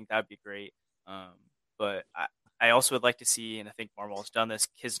up, I think that would be great. But I also would like to see, and I think Marwell's done this,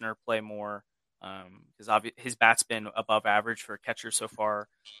 Kisner play more, because his bat's been above average for a catcher so far.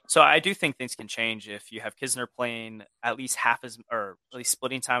 So I do think things can change if you have Kisner playing at least or at least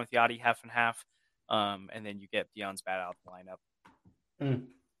splitting time with Yachty half and half. And then you get Dion's bat out of the lineup.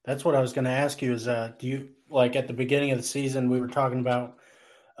 That's what I was going to ask you is, do you, like at the beginning of the season, we were talking about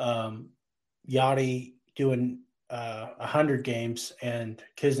Yachty doing 100 games and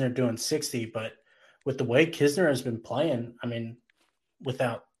Kisner doing 60, but with the way Kisner has been playing, I mean,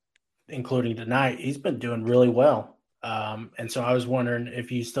 without including tonight, he's been doing really well. And so I was wondering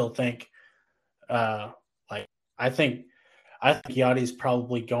if you still think, I think Yachty's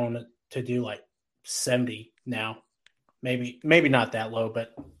probably going to do like 70 now, maybe not that low,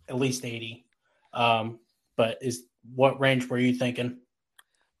 but at least 80. But what range were you thinking?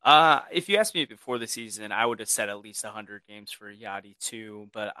 If you asked me before the season, I would have said at least 100 games for Yachty too.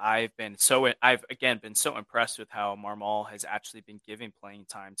 But I've been so impressed with how Marmol has actually been giving playing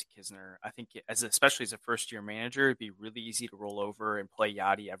time to Kisner. I think especially as a first year manager, it'd be really easy to roll over and play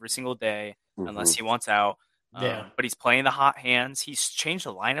Yachty every single day unless he wants out. But he's playing the hot hands. He's changed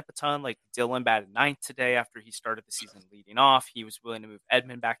the lineup a ton. Like Dylan batted 9th today after he started the season leading off. He was willing to move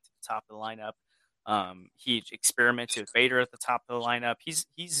Edman back to the top of the lineup. He experimented with Bader at the top of the lineup.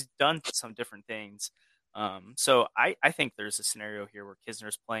 He's done some different things. So I think there's a scenario here where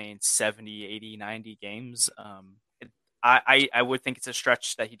Kisner's playing 70, 80, 90 games. I would think it's a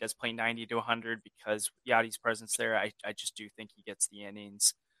stretch that he does play 90 to 100 because Yachty's presence there. I just do think he gets the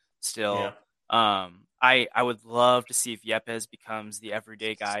innings still. Yeah. I would love to see if Yepes becomes the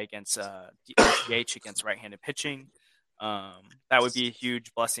everyday guy against DH against right-handed pitching. That would be a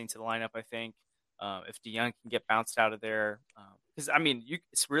huge blessing to the lineup, I think. If Dejong can get bounced out of there, because I mean,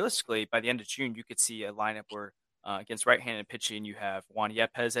 it's realistically by the end of June, you could see a lineup where against right-handed pitching, you have Juan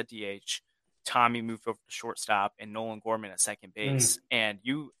Yepes at DH, Tommy moved over to shortstop, and Nolan Gorman at second base, and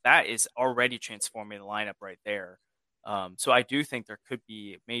that is already transforming the lineup right there. So I do think there could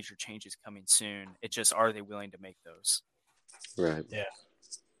be major changes coming soon. It just, are they willing to make those? Right. Yeah.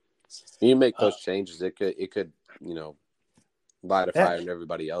 You make those changes, it could light a fire in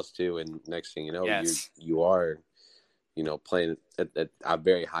everybody else too. And next thing you know, you are, playing at a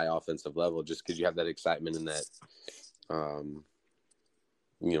very high offensive level just because you have that excitement and that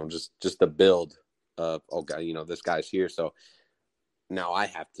just the build of, oh God, this guy's here, so now I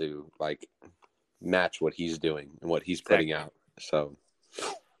have to match what he's doing and what he's putting out. So,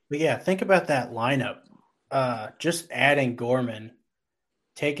 but yeah, think about that lineup. Just adding Gorman,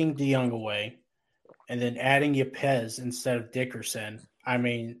 taking Dejong away, and then adding Yepez instead of Dickerson. I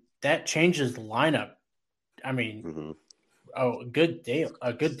mean, that changes the lineup. I mean, a good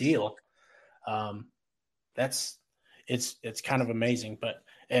deal. It's kind of amazing,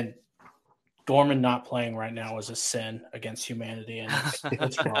 and Gorman not playing right now is a sin against humanity, and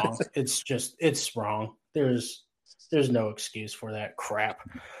it's wrong. It's wrong. There's no excuse for that crap.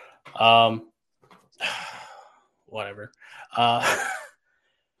 Whatever.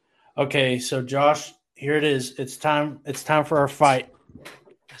 Okay, so Josh, here it is. It's time for our fight.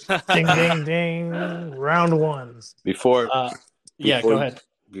 Ding, ding, ding. Round one. Before go ahead.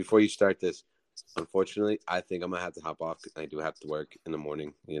 Before you start this, unfortunately, I think I'm going to have to hop off because I do have to work in the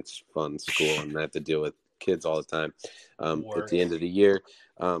morning. It's fun school, and I have to deal with kids all the time at the end of the year.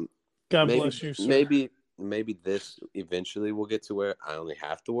 God bless you, sir. Maybe this eventually will get to where I only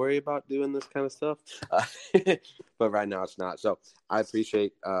have to worry about doing this kind of stuff. But right now it's not. So I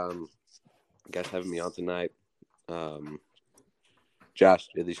appreciate you guys having me on tonight. Josh,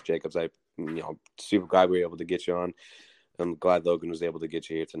 at least Jacobs, super glad we were able to get you on. I'm glad Logan was able to get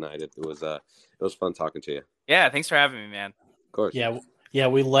you here tonight. It was fun talking to you. Yeah, thanks for having me, man. Of course. Yeah,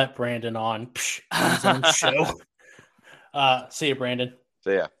 we let Brandon on his own show. See you, Brandon. So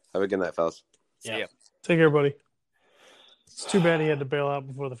yeah, have a good night, fellas. See ya. Take care, buddy. It's too bad he had to bail out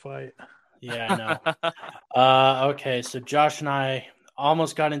before the fight. Yeah, I know. Okay, so Josh and I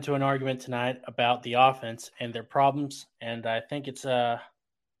almost got into an argument tonight about the offense and their problems, and I think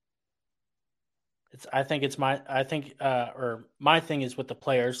my thing is with the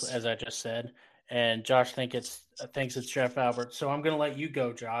players, as I just said, and Josh thinks it's Jeff Albert. So I'm going to let you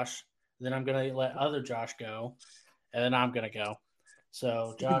go, Josh. Then I'm going to let other Josh go, and then I'm going to go.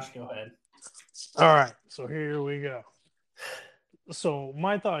 So Josh, go ahead. All right, so here we go. So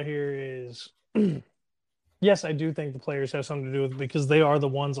my thought here is, yes, I do think the players have something to do with it because they are the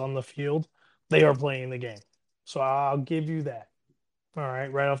ones on the field. They are playing the game. So I'll give you that. All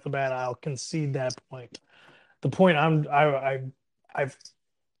right, right off the bat, I'll concede that point. The point I've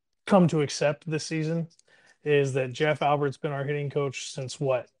come to accept this season is that Jeff Albert's been our hitting coach since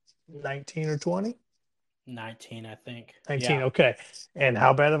what, 19 or 20? 19, I think. 19, yeah. Okay. And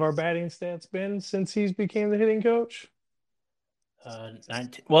how bad have our batting stats been since he's became the hitting coach?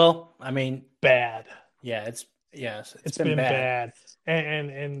 19. Well, I mean, bad. Yeah, it's been bad.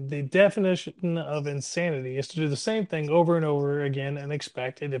 And the definition of insanity is to do the same thing over and over again and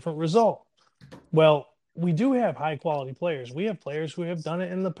expect a different result. Well, we do have high quality players. We have players who have done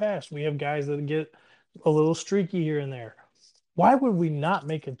it in the past. We have guys that get a little streaky here and there. Why would we not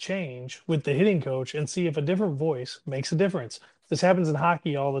make a change with the hitting coach and see if a different voice makes a difference? This happens in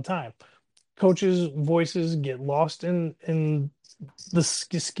hockey all the time. Coaches' voices get lost in the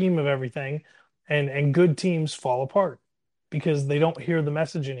scheme of everything, and good teams fall apart because they don't hear the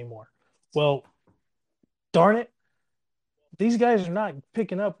message anymore. Well, darn it, these guys are not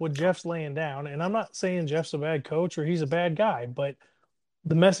picking up what Jeff's laying down, and I'm not saying Jeff's a bad coach or he's a bad guy, but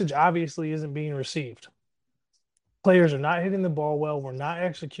the message obviously isn't being received. Players are not hitting the ball well. We're not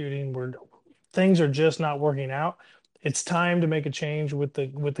executing. Things are just not working out. It's time to make a change with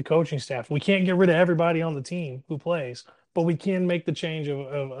the coaching staff. We can't get rid of everybody on the team who plays, but we can make the change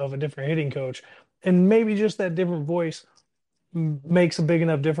of a different hitting coach. And maybe just that different voice makes a big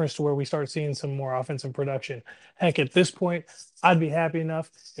enough difference to where we start seeing some more offensive production. Heck, at this point, I'd be happy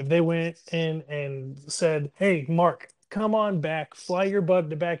enough if they went in and said, hey, Mark, come on back, fly your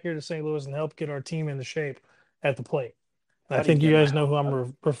butt back here to St. Louis and help get our team into shape at the plate. And I think you guys know who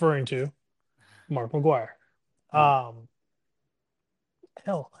I'm referring to, Mark McGuire. Hell,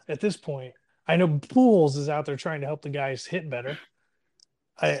 at this point, I know Pools is out there trying to help the guys hit better.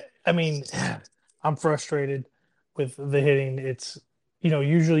 I mean, I'm frustrated with the hitting. It's,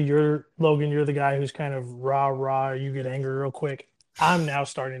 usually Logan, you're the guy who's kind of rah, you get angry real quick. I'm now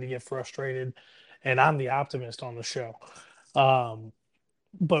starting to get frustrated, and I'm the optimist on the show.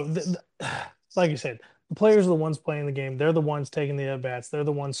 But like I said, the players are the ones playing the game. They're the ones taking the at-bats. They're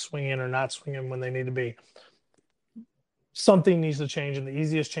the ones swinging or not swinging when they need to be. Something needs to change, and the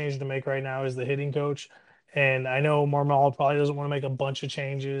easiest change to make right now is the hitting coach. And I know Marmol probably doesn't want to make a bunch of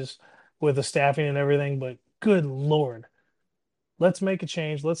changes with the staffing and everything, but good Lord, let's make a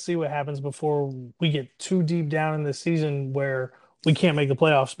change. Let's see what happens before we get too deep down in the season where we can't make the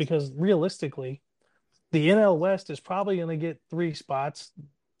playoffs, because realistically, the NL West is probably going to get 3 spots.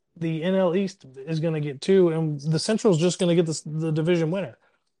 the NL East is going to get 2, and the Central is just going to get the division winner.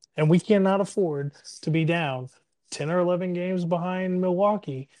 And we cannot afford to be down 10 or 11 games behind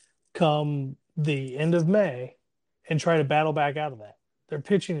Milwaukee come the end of May and try to battle back out of that. Their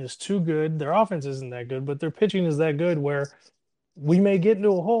pitching is too good. Their offense isn't that good, but their pitching is that good where we may get into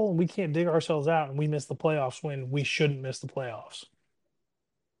a hole and we can't dig ourselves out and we miss the playoffs when we shouldn't miss the playoffs.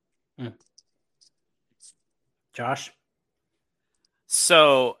 Josh?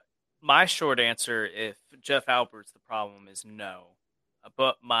 So my short answer, if Jeff Albert's the problem, is no.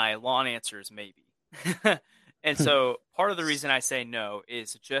 But my long answer is maybe. And so part of the reason I say no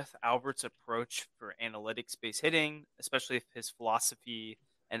is Jeff Albert's approach for analytics-based hitting, especially if his philosophy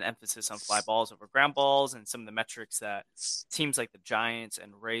and emphasis on fly balls over ground balls and some of the metrics that teams like the Giants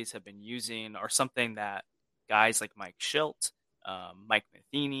and Rays have been using are something that guys like Mike Shildt, Mike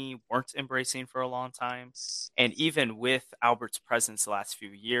Matheny weren't embracing for a long time. And even with Albert's presence the last few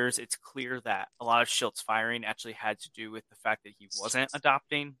years, it's clear that a lot of Shilt's firing actually had to do with the fact that he wasn't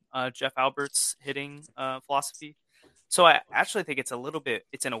adopting Jeff Albert's hitting philosophy. So I actually think it's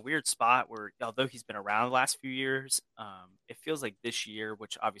in a weird spot where, although he's been around the last few years, it feels like this year,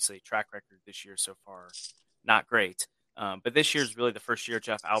 which obviously track record this year so far, not great. But this year is really the first year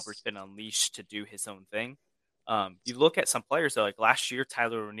Jeff Albert's been unleashed to do his own thing. You look at some players though, like last year,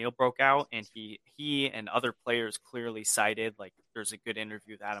 Tyler O'Neill broke out, and he and other players clearly cited, like there's a good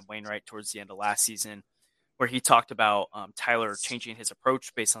interview with Adam Wainwright towards the end of last season, where he talked about Tyler changing his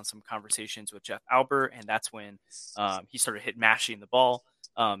approach based on some conversations with Jeff Albert, and that's when he started mashing the ball.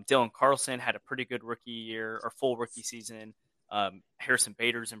 Dylan Carlson had a pretty good rookie year or full rookie season. Harrison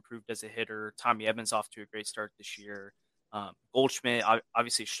Bader's improved as a hitter. Tommy Edman's off to a great start this year. Goldschmidt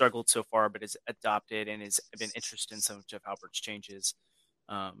obviously struggled so far, but has adopted and has been interested in some of Jeff Albert's changes.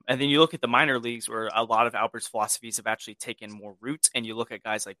 And then you look at the minor leagues where a lot of Albert's philosophies have actually taken more root. And you look at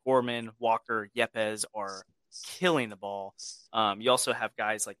guys like Gorman, Walker, Yepes are killing the ball. You also have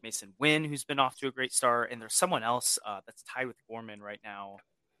guys like Mason Wynn, who's been off to a great start. And there's someone else that's tied with Gorman right now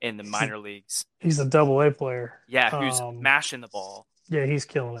in the minor leagues. He's a double-A player. Yeah, who's mashing the ball. Yeah, he's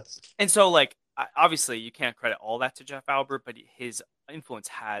killing it. And so, like, obviously you can't credit all that to Jeff Albert, but his influence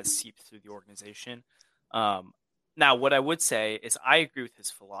has seeped through the organization. Now, what I would say is I agree with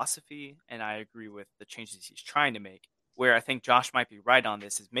his philosophy and I agree with the changes he's trying to make. Where I think Josh might be right on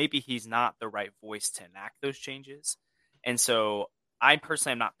this is maybe he's not the right voice to enact those changes. And so I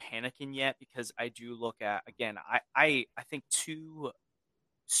personally am not panicking yet because I do look at, again, I think 2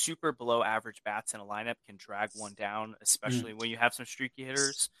 super below average bats in a lineup can drag one down, especially when you have some streaky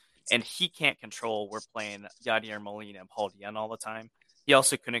hitters. And he can't control, we're playing Yadier Molina and Paul DeJong all the time. He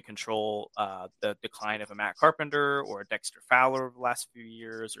also couldn't control the decline of a Matt Carpenter or a Dexter Fowler over the last few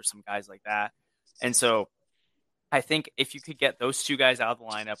years or some guys like that. And so I think if you could get those 2 guys out of the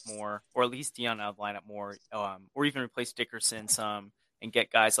lineup more, or at least DeJong out of the lineup more, or even replace Dickerson some and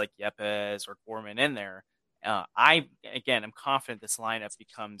get guys like Yepes or Gorman in there, I'm confident this lineup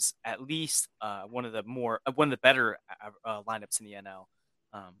becomes at least one of the better lineups in the NL.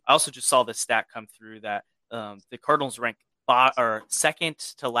 I also just saw this stat come through that the Cardinals rank second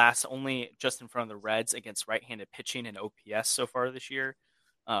to last, only just in front of the Reds against right-handed pitching and OPS so far this year,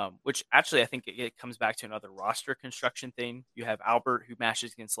 which actually I think it comes back to another roster construction thing. You have Albert, who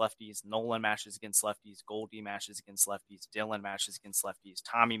mashes against lefties, Nolan mashes against lefties, Goldie mashes against lefties, Dylan mashes against lefties,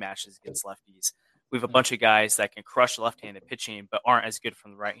 Tommy mashes against lefties. We have a bunch of guys that can crush left-handed pitching but aren't as good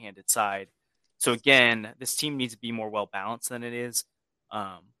from the right-handed side. So again, this team needs to be more well-balanced than it is.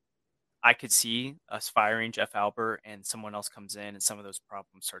 I could see us firing Jeff Albert and someone else comes in and some of those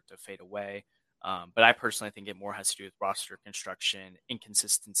problems start to fade away. But I personally think it more has to do with roster construction,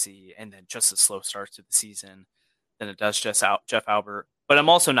 inconsistency, and then just a slow start to the season than it does just Jeff Albert. But I'm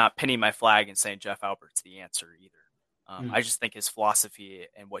also not pinning my flag and saying Jeff Albert's the answer either. I just think his philosophy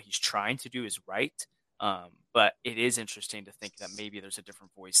and what he's trying to do is right. But it is interesting to think that maybe there's a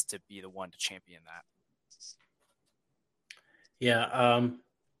different voice to be the one to champion that. Yeah,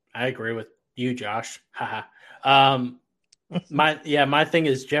 I agree with you, Josh. My thing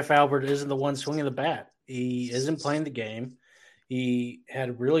is Jeff Albert isn't the one swinging the bat. He isn't playing the game. He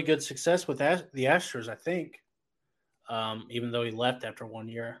had really good success with the Astros, I think, even though he left after 1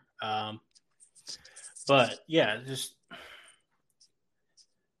 year. But yeah, just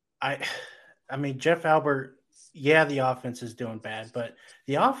I mean, Jeff Albert. Yeah, the offense is doing bad, but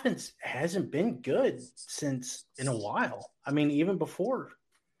the offense hasn't been good since in a while. I mean, even before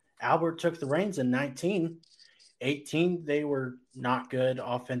Albert took the reins in 18, they were not good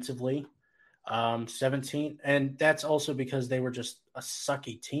offensively. 17, and that's also because they were just a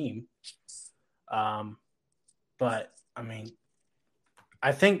sucky team. But I mean,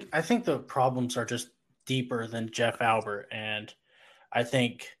 I think the problems are just deeper than Jeff Albert, and I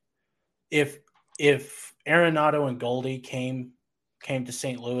think if Arenado and Goldie came to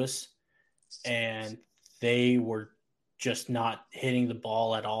St. Louis and they were just not hitting the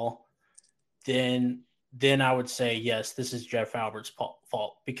ball at all, then I would say yes, this is Jeff Albert's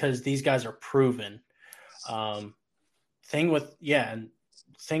fault because these guys are proven. Thing with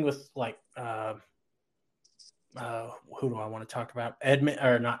like who do I want to talk about? Edman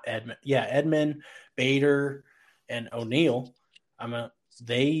or not Edman? Yeah, Edman, Bader, and O'Neill.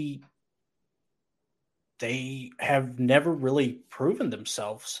 They have never really proven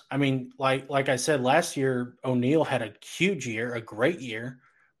themselves. I mean, like I said last year, O'Neill had a huge year, a great year,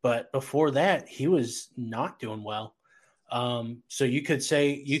 but before that, he was not doing well. So you could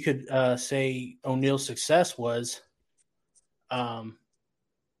say O'Neill's success was, who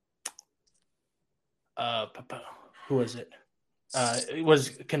was it? It was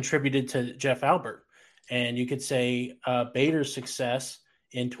contributed to Jeff Albert, and you could say Bader's success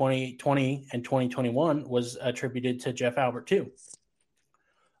in 2020 and 2021 was attributed to Jeff Albert too.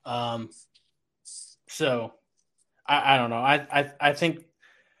 So I don't know. I think,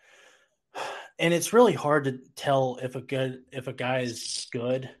 and it's really hard to tell if a guy is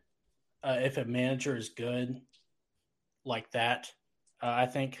good, if a manager is good like that. I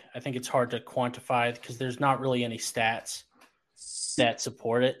think it's hard to quantify because there's not really any stats that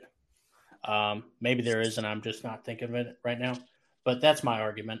support it. Maybe there is, and I'm just not thinking of it right now. But that's my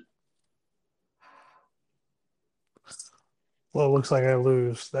argument. Well, it looks like I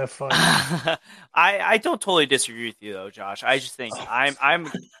lose that fight. I don't totally disagree with you though, Josh. I just think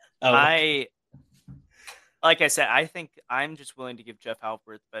like I said, I think I'm just willing to give Jeff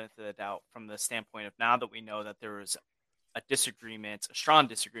Albert the benefit of the doubt from the standpoint of now that we know that there was a strong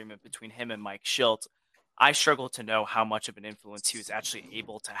disagreement between him and Mike Shildt. I struggle to know how much of an influence he was actually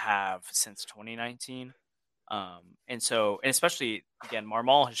able to have since 2019. And especially again,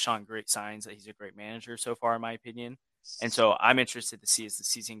 Marmol has shown great signs that he's a great manager so far, in my opinion. And so I'm interested to see as the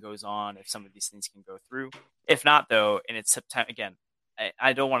season goes on if some of these things can go through. If not, though, and it's September again,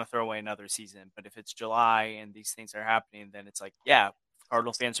 I don't want to throw away another season. But if it's July and these things are happening, then it's like, yeah,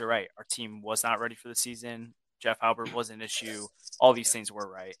 Cardinal fans are right. Our team was not ready for the season. Jeff Albert was an issue. All these things were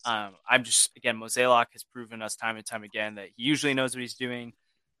right. I'm just again, Mozeliak has proven us time and time again that he usually knows what he's doing.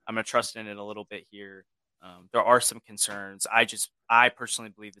 I'm gonna trust in it a little bit here. There are some concerns. I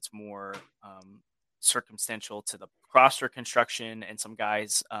personally believe it's more circumstantial to the roster construction and some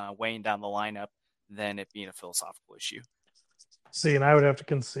guys weighing down the lineup than it being a philosophical issue. See, and I would have to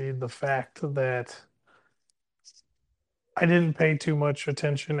concede the fact that I didn't pay too much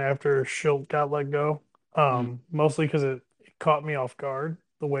attention after Shildt got let go, mostly because it caught me off guard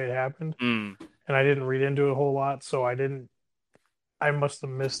the way it happened, and I didn't read into it a whole lot, so I must have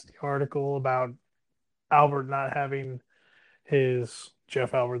missed the article about Albert not having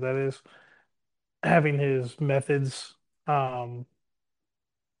Jeff Albert, that is, having his methods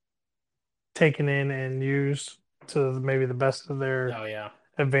taken in and used to maybe the best of their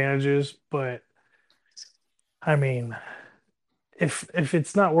advantages. But I mean, if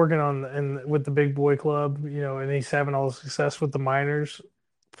it's not working with the big boy club, and he's having all the success with the minors,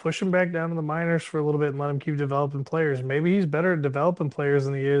 push him back down to the minors for a little bit and let him keep developing players. Maybe he's better at developing players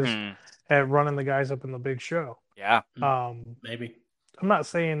than he is at running the guys up in the big show. Yeah. Maybe. I'm not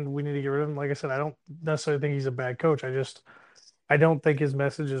saying we need to get rid of him. Like I said, I don't necessarily think he's a bad coach. I don't think his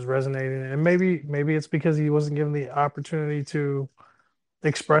message is resonating. And maybe it's because he wasn't given the opportunity to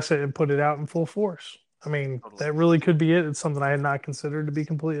express it and put it out in full force. I mean, that really could be it. It's something I had not considered, to be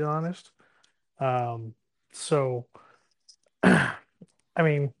completely honest. So, I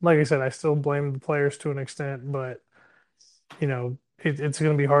mean, like I said, I still blame the players to an extent, but, it's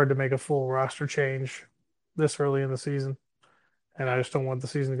going to be hard to make a full roster change this early in the season. And I just don't want the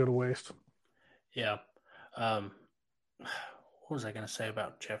season to go to waste. Yeah. What was I going to say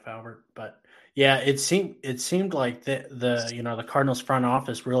about Jeff Albert? But yeah, it seemed like the Cardinals front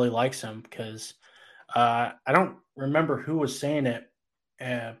office really likes him because I don't remember who was saying it,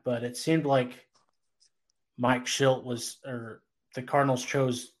 but it seemed like Mike Shildt or the Cardinals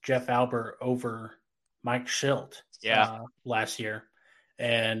chose Jeff Albert over Mike Shildt last year.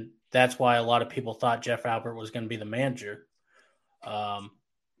 And that's why a lot of people thought Jeff Albert was going to be the manager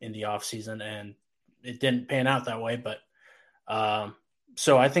in the offseason, and it didn't pan out that way. But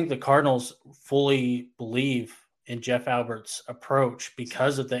so I think the Cardinals fully believe in Jeff Albert's approach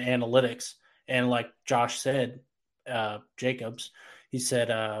because of the analytics. And like Josh said, Jacobs, he said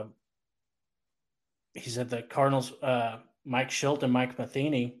the Cardinals, Mike Shildt and Mike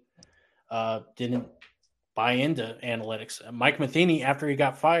Matheny didn't buy into analytics. Mike Matheny, after he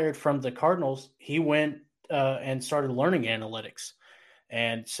got fired from the Cardinals, he went and started learning analytics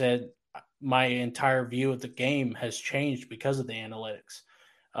and said, my entire view of the game has changed because of the analytics.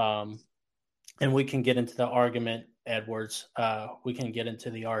 And we can get into the argument, Edwards. We can get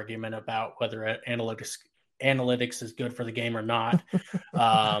into the argument about whether analytics is good for the game or not.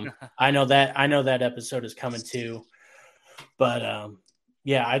 I know that episode is coming too, but I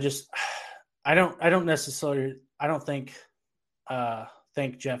don't necessarily. I don't think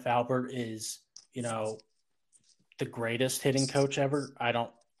Jeff Albert is the greatest hitting coach ever. I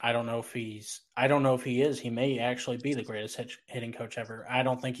don't know if he is. He may actually be the greatest hitting coach ever. I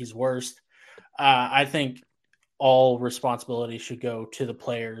don't think he's worst. I think all responsibility should go to the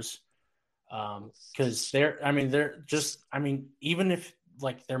players because even if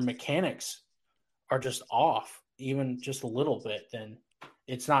like their mechanics are just off, even just a little bit, then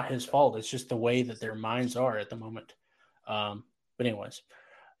it's not his fault. It's just the way that their minds are at the moment. But anyways,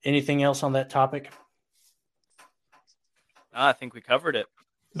 anything else on that topic? I think we covered it.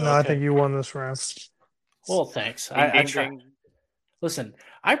 No, okay. I think you won this round. Well, thanks. Ding, ding. Listen,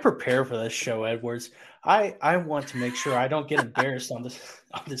 I prepare for this show, Edwards. I want to make sure I don't get embarrassed on this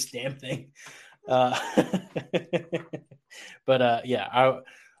damn thing. I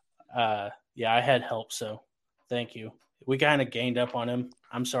had help, so thank you. We kind of gained up on him.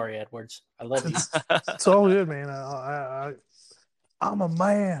 I'm sorry, Edwards. I love you. It's all good, man. I'm a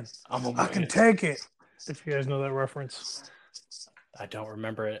man. I can take it. If you guys know that reference. I don't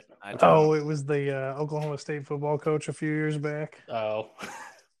remember it. It was the Oklahoma State football coach a few years back. Oh.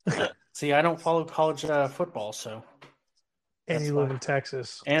 See, I don't follow college football, so. And you live in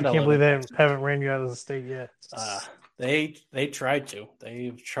Texas. And I can't believe they haven't ran you out of the state yet. They tried to.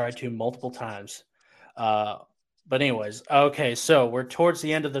 They've tried to multiple times. But anyways, okay, so we're towards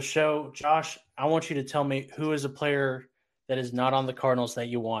the end of the show. Josh, I want you to tell me who is a player that is not on the Cardinals that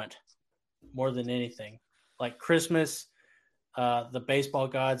you want more than anything. Like Christmas, the baseball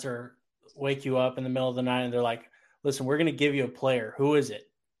gods wake you up in the middle of the night and they're like, listen, we're going to give you a player. Who is it?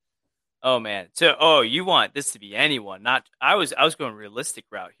 Oh man. So, you want this to be anyone, not, I was going realistic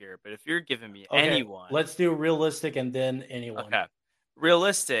route here, but if you're giving me anyone. Let's do realistic and then anyone. Okay.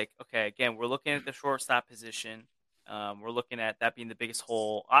 Realistic. Okay. Again, we're looking at the shortstop position. We're looking at that being the biggest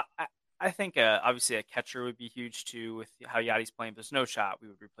hole. I think obviously a catcher would be huge too with how Yadi's playing. There's no shot we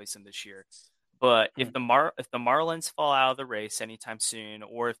would replace him this year. But if the Marlins fall out of the race anytime soon,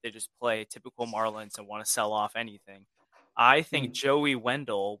 or if they just play typical Marlins and want to sell off anything, I think Joey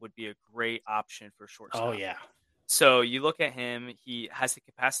Wendell would be a great option for shortstop. Oh, yeah. So you look at him, he has the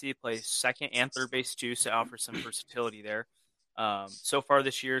capacity to play second and third base too, so offer some versatility there. So far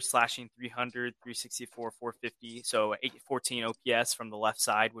this year, slashing 300, 364, 450, so 814 OPS from the left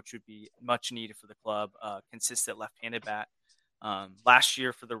side, which would be much needed for the club. Consistent left-handed bat. Last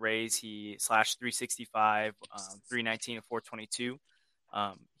year for the Rays, he slashed 365, 319, and 422.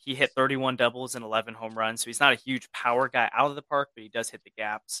 He hit 31 doubles and 11 home runs, so he's not a huge power guy out of the park, but he does hit the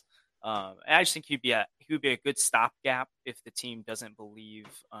gaps. And I just think he would be a good stopgap if the team doesn't believe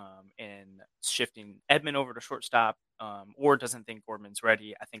in shifting Edman over to shortstop or doesn't think Gorman's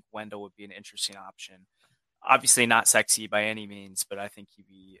ready. I think Wendell would be an interesting option. Obviously not sexy by any means, but I think he'd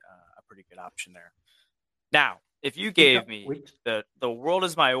be a pretty good option there. Now, if you gave me the world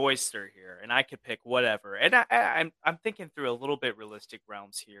is my oyster here, and I could pick whatever, and I'm thinking through a little bit realistic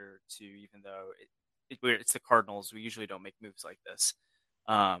realms here too, even though it's the Cardinals, we usually don't make moves like this.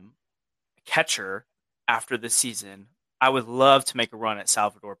 Catcher after this season, I would love to make a run at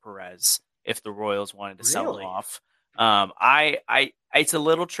Salvador Perez if the Royals wanted to sell him off. It's a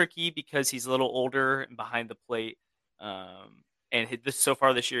little tricky because he's a little older and behind the plate. And so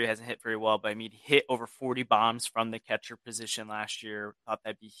far this year, he hasn't hit very well. But I mean, he hit over 40 bombs from the catcher position last year. Thought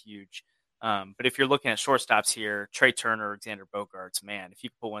that'd be huge. But if you're looking at shortstops here, Trey Turner, Xander Bogaerts, man, if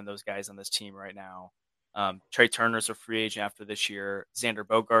you put one of those guys on this team right now, Trey Turner's a free agent after this year. Xander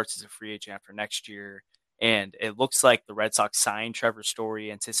Bogaerts is a free agent after next year. And it looks like the Red Sox signed Trevor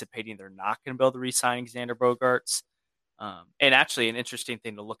Story, anticipating they're not going to be able to re-sign Xander Bogaerts. And actually, an interesting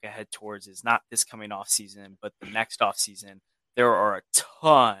thing to look ahead towards is not this coming off season, but the next off season. There are a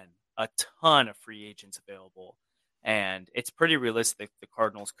ton of free agents available. And it's pretty realistic the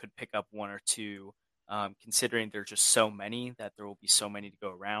Cardinals could pick up one or two, considering there's just so many that there will be so many to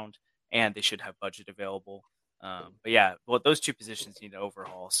go around, and they should have budget available. But yeah, those two positions need to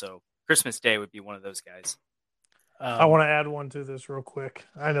overhaul. So Christmas Day would be one of those guys. I want to add one to this real quick.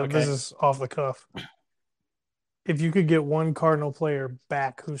 I know this is off the cuff. If you could get one Cardinal player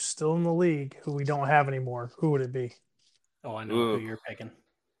back who's still in the league, who we don't have anymore, who would it be? Oh, I know who you're picking.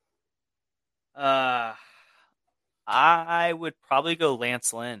 I would probably go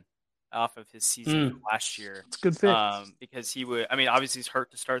Lance Lynn off of his season from last year. It's a good fit. Because he would, obviously he's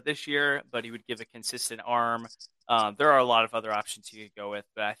hurt to start this year, but he would give a consistent arm. There are a lot of other options you could go with,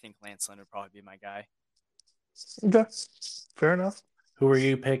 but I think Lance Lynn would probably be my guy. Okay. Fair enough. Who are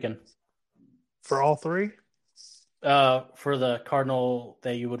you picking? For all three? For the Cardinal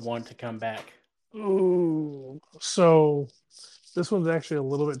that you would want to come back. Ooh. So this one's actually a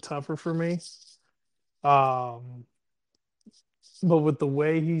little bit tougher for me. But with the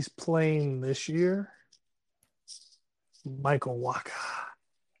way he's playing this year, Michael Waka.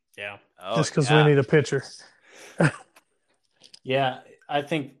 Yeah. Just because we need a pitcher. Yeah, I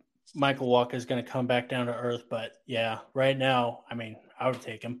think Michael Waka is going to come back down to earth, but yeah, right now, I would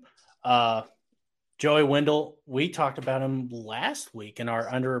take him. Joey Wendell, we talked about him last week in our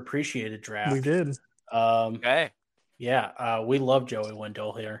underappreciated draft. We did. Okay. Yeah, we love Joey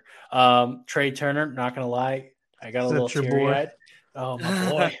Wendell here. Trey Turner, not going to lie, I got a little teary-eyed. Oh, my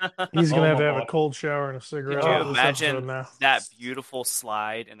boy. He's going to have a cold shower and a cigarette. Could you imagine that beautiful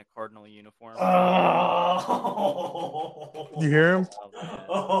slide in a Cardinal uniform? Oh. You hear him?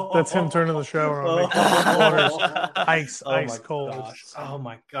 That's him turning the shower on, making waters ice cold. Gosh. Oh,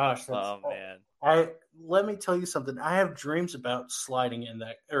 my gosh. Man. Let me tell you something. I have dreams about sliding in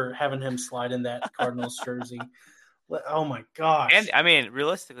that, or having him slide in that Cardinals jersey. Oh, my gosh. And,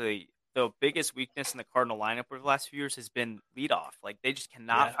 realistically, the biggest weakness in the Cardinal lineup over the last few years has been leadoff. Like, they just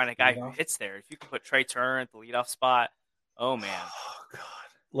cannot find a guy who hits there. If you could put Trey Turner at the leadoff spot, oh, man. Oh, God.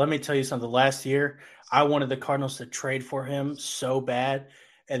 Let me tell you something. Last year, I wanted the Cardinals to trade for him so bad,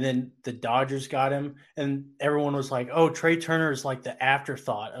 and then the Dodgers got him, and everyone was like, oh, Trey Turner is like the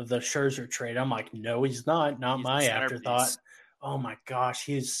afterthought of the Scherzer trade. I'm like, no, he's not. Not he's my afterthought. Oh, my gosh.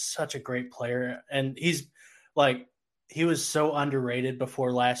 He's such a great player, and he's like – he was so underrated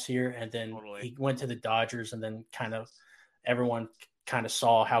before last year, and then he went to the Dodgers, and then everyone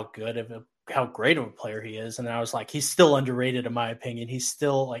saw how great of a player he is. And I was like, he's still underrated in my opinion. He's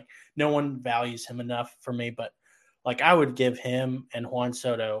still like, no one values him enough for me, but like I would give him and Juan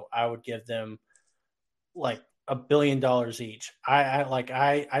Soto, I would give them like $1 billion each. I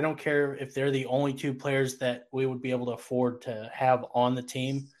don't care if they're the only two players that we would be able to afford to have on the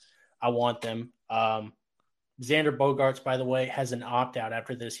team. I want them. Xander Bogaerts, by the way, has an opt-out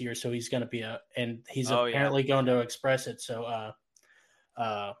after this year, so he's going to be he's apparently going to express it. So,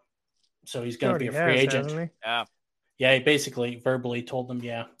 so he's going to be a free agent. Yeah, he basically verbally told them,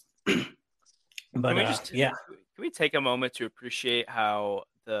 yeah. But can we take a moment to appreciate how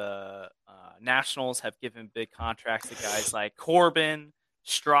the Nationals have given big contracts to guys like Corbin,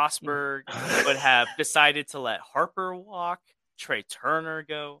 Strasburg, but have decided to let Harper walk, Trey Turner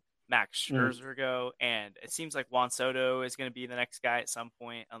go, Max Scherzer go, and it seems like Juan Soto is going to be the next guy at some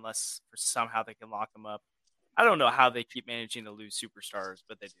point, unless somehow they can lock him up. I don't know how they keep managing to lose superstars,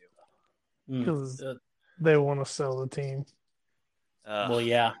 but they do. Because they want to sell the team. Well,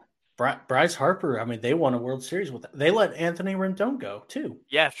 yeah. Bryce Harper, they won a World Series with that. They let Anthony Rendon go, too.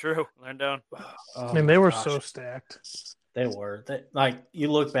 Yeah, true. Rendon. They were so stacked. They were.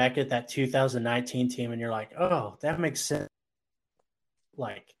 You look back at that 2019 team, and you're like, oh, that makes sense.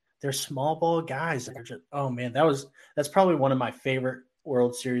 Like, they're small ball guys that are just, oh man, that's probably one of my favorite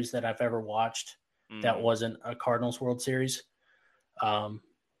World Series that I've ever watched. That wasn't a Cardinals World Series. Man,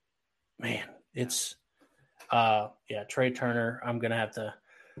 it's Trey Turner. I'm gonna have to,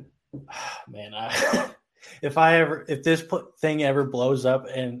 man. If this thing ever blows up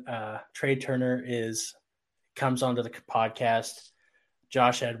and Trey Turner comes onto the podcast,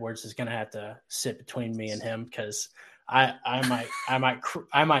 Josh Edwards is gonna have to sit between me and him because I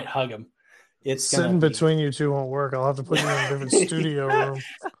might hug him. It's sitting between you two won't work. I'll have to put you in a different studio room.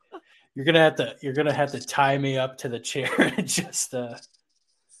 You're gonna have to tie me up to the chair and just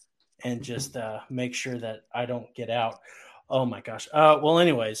make sure that I don't get out. Oh my gosh. Well,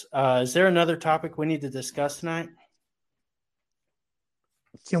 anyways, is there another topic we need to discuss tonight?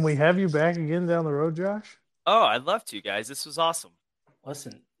 Can we have you back again down the road, Josh? Oh, I'd love to, guys. This was awesome.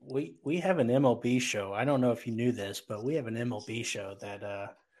 Listen, we have an MLB show. I don't know if you knew this, but we have an MLB show that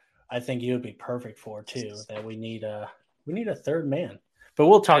I think you would be perfect for too. That we need a third man, but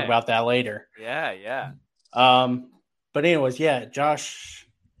we'll talk about that later. Yeah. But anyways, yeah, Josh,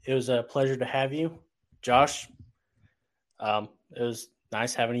 it was a pleasure to have you, Josh. It was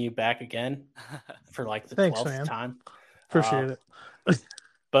nice having you back again for like the 12th time. Appreciate it.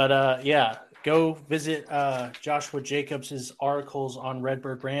 But yeah. Go visit Joshua Jacobs' articles on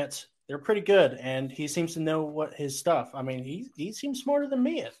Redbird Rants. They're pretty good, and he seems to know what his stuff. He seems smarter than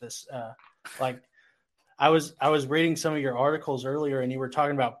me at this. I was reading some of your articles earlier, and you were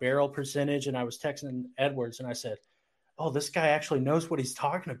talking about barrel percentage, and I was texting Edwards, and I said, oh, this guy actually knows what he's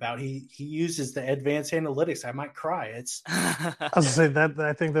talking about. He uses the advanced analytics. I might cry. It's I was gonna say that.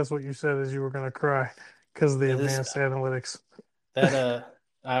 I think that's what you said is you were gonna cry because of the advanced analytics. That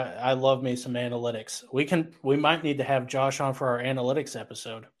I love me some analytics. We might need to have Josh on for our analytics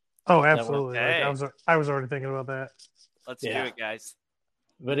episode. Oh, absolutely! Like I was already thinking about that. Let's do it, guys.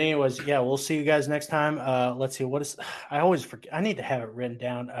 But anyways, yeah, we'll see you guys next time. Let's see I always forget. I need to have it written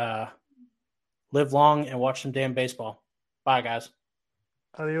down. Live long and watch some damn baseball. Bye, guys.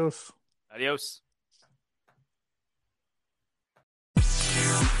 Adios. Adios.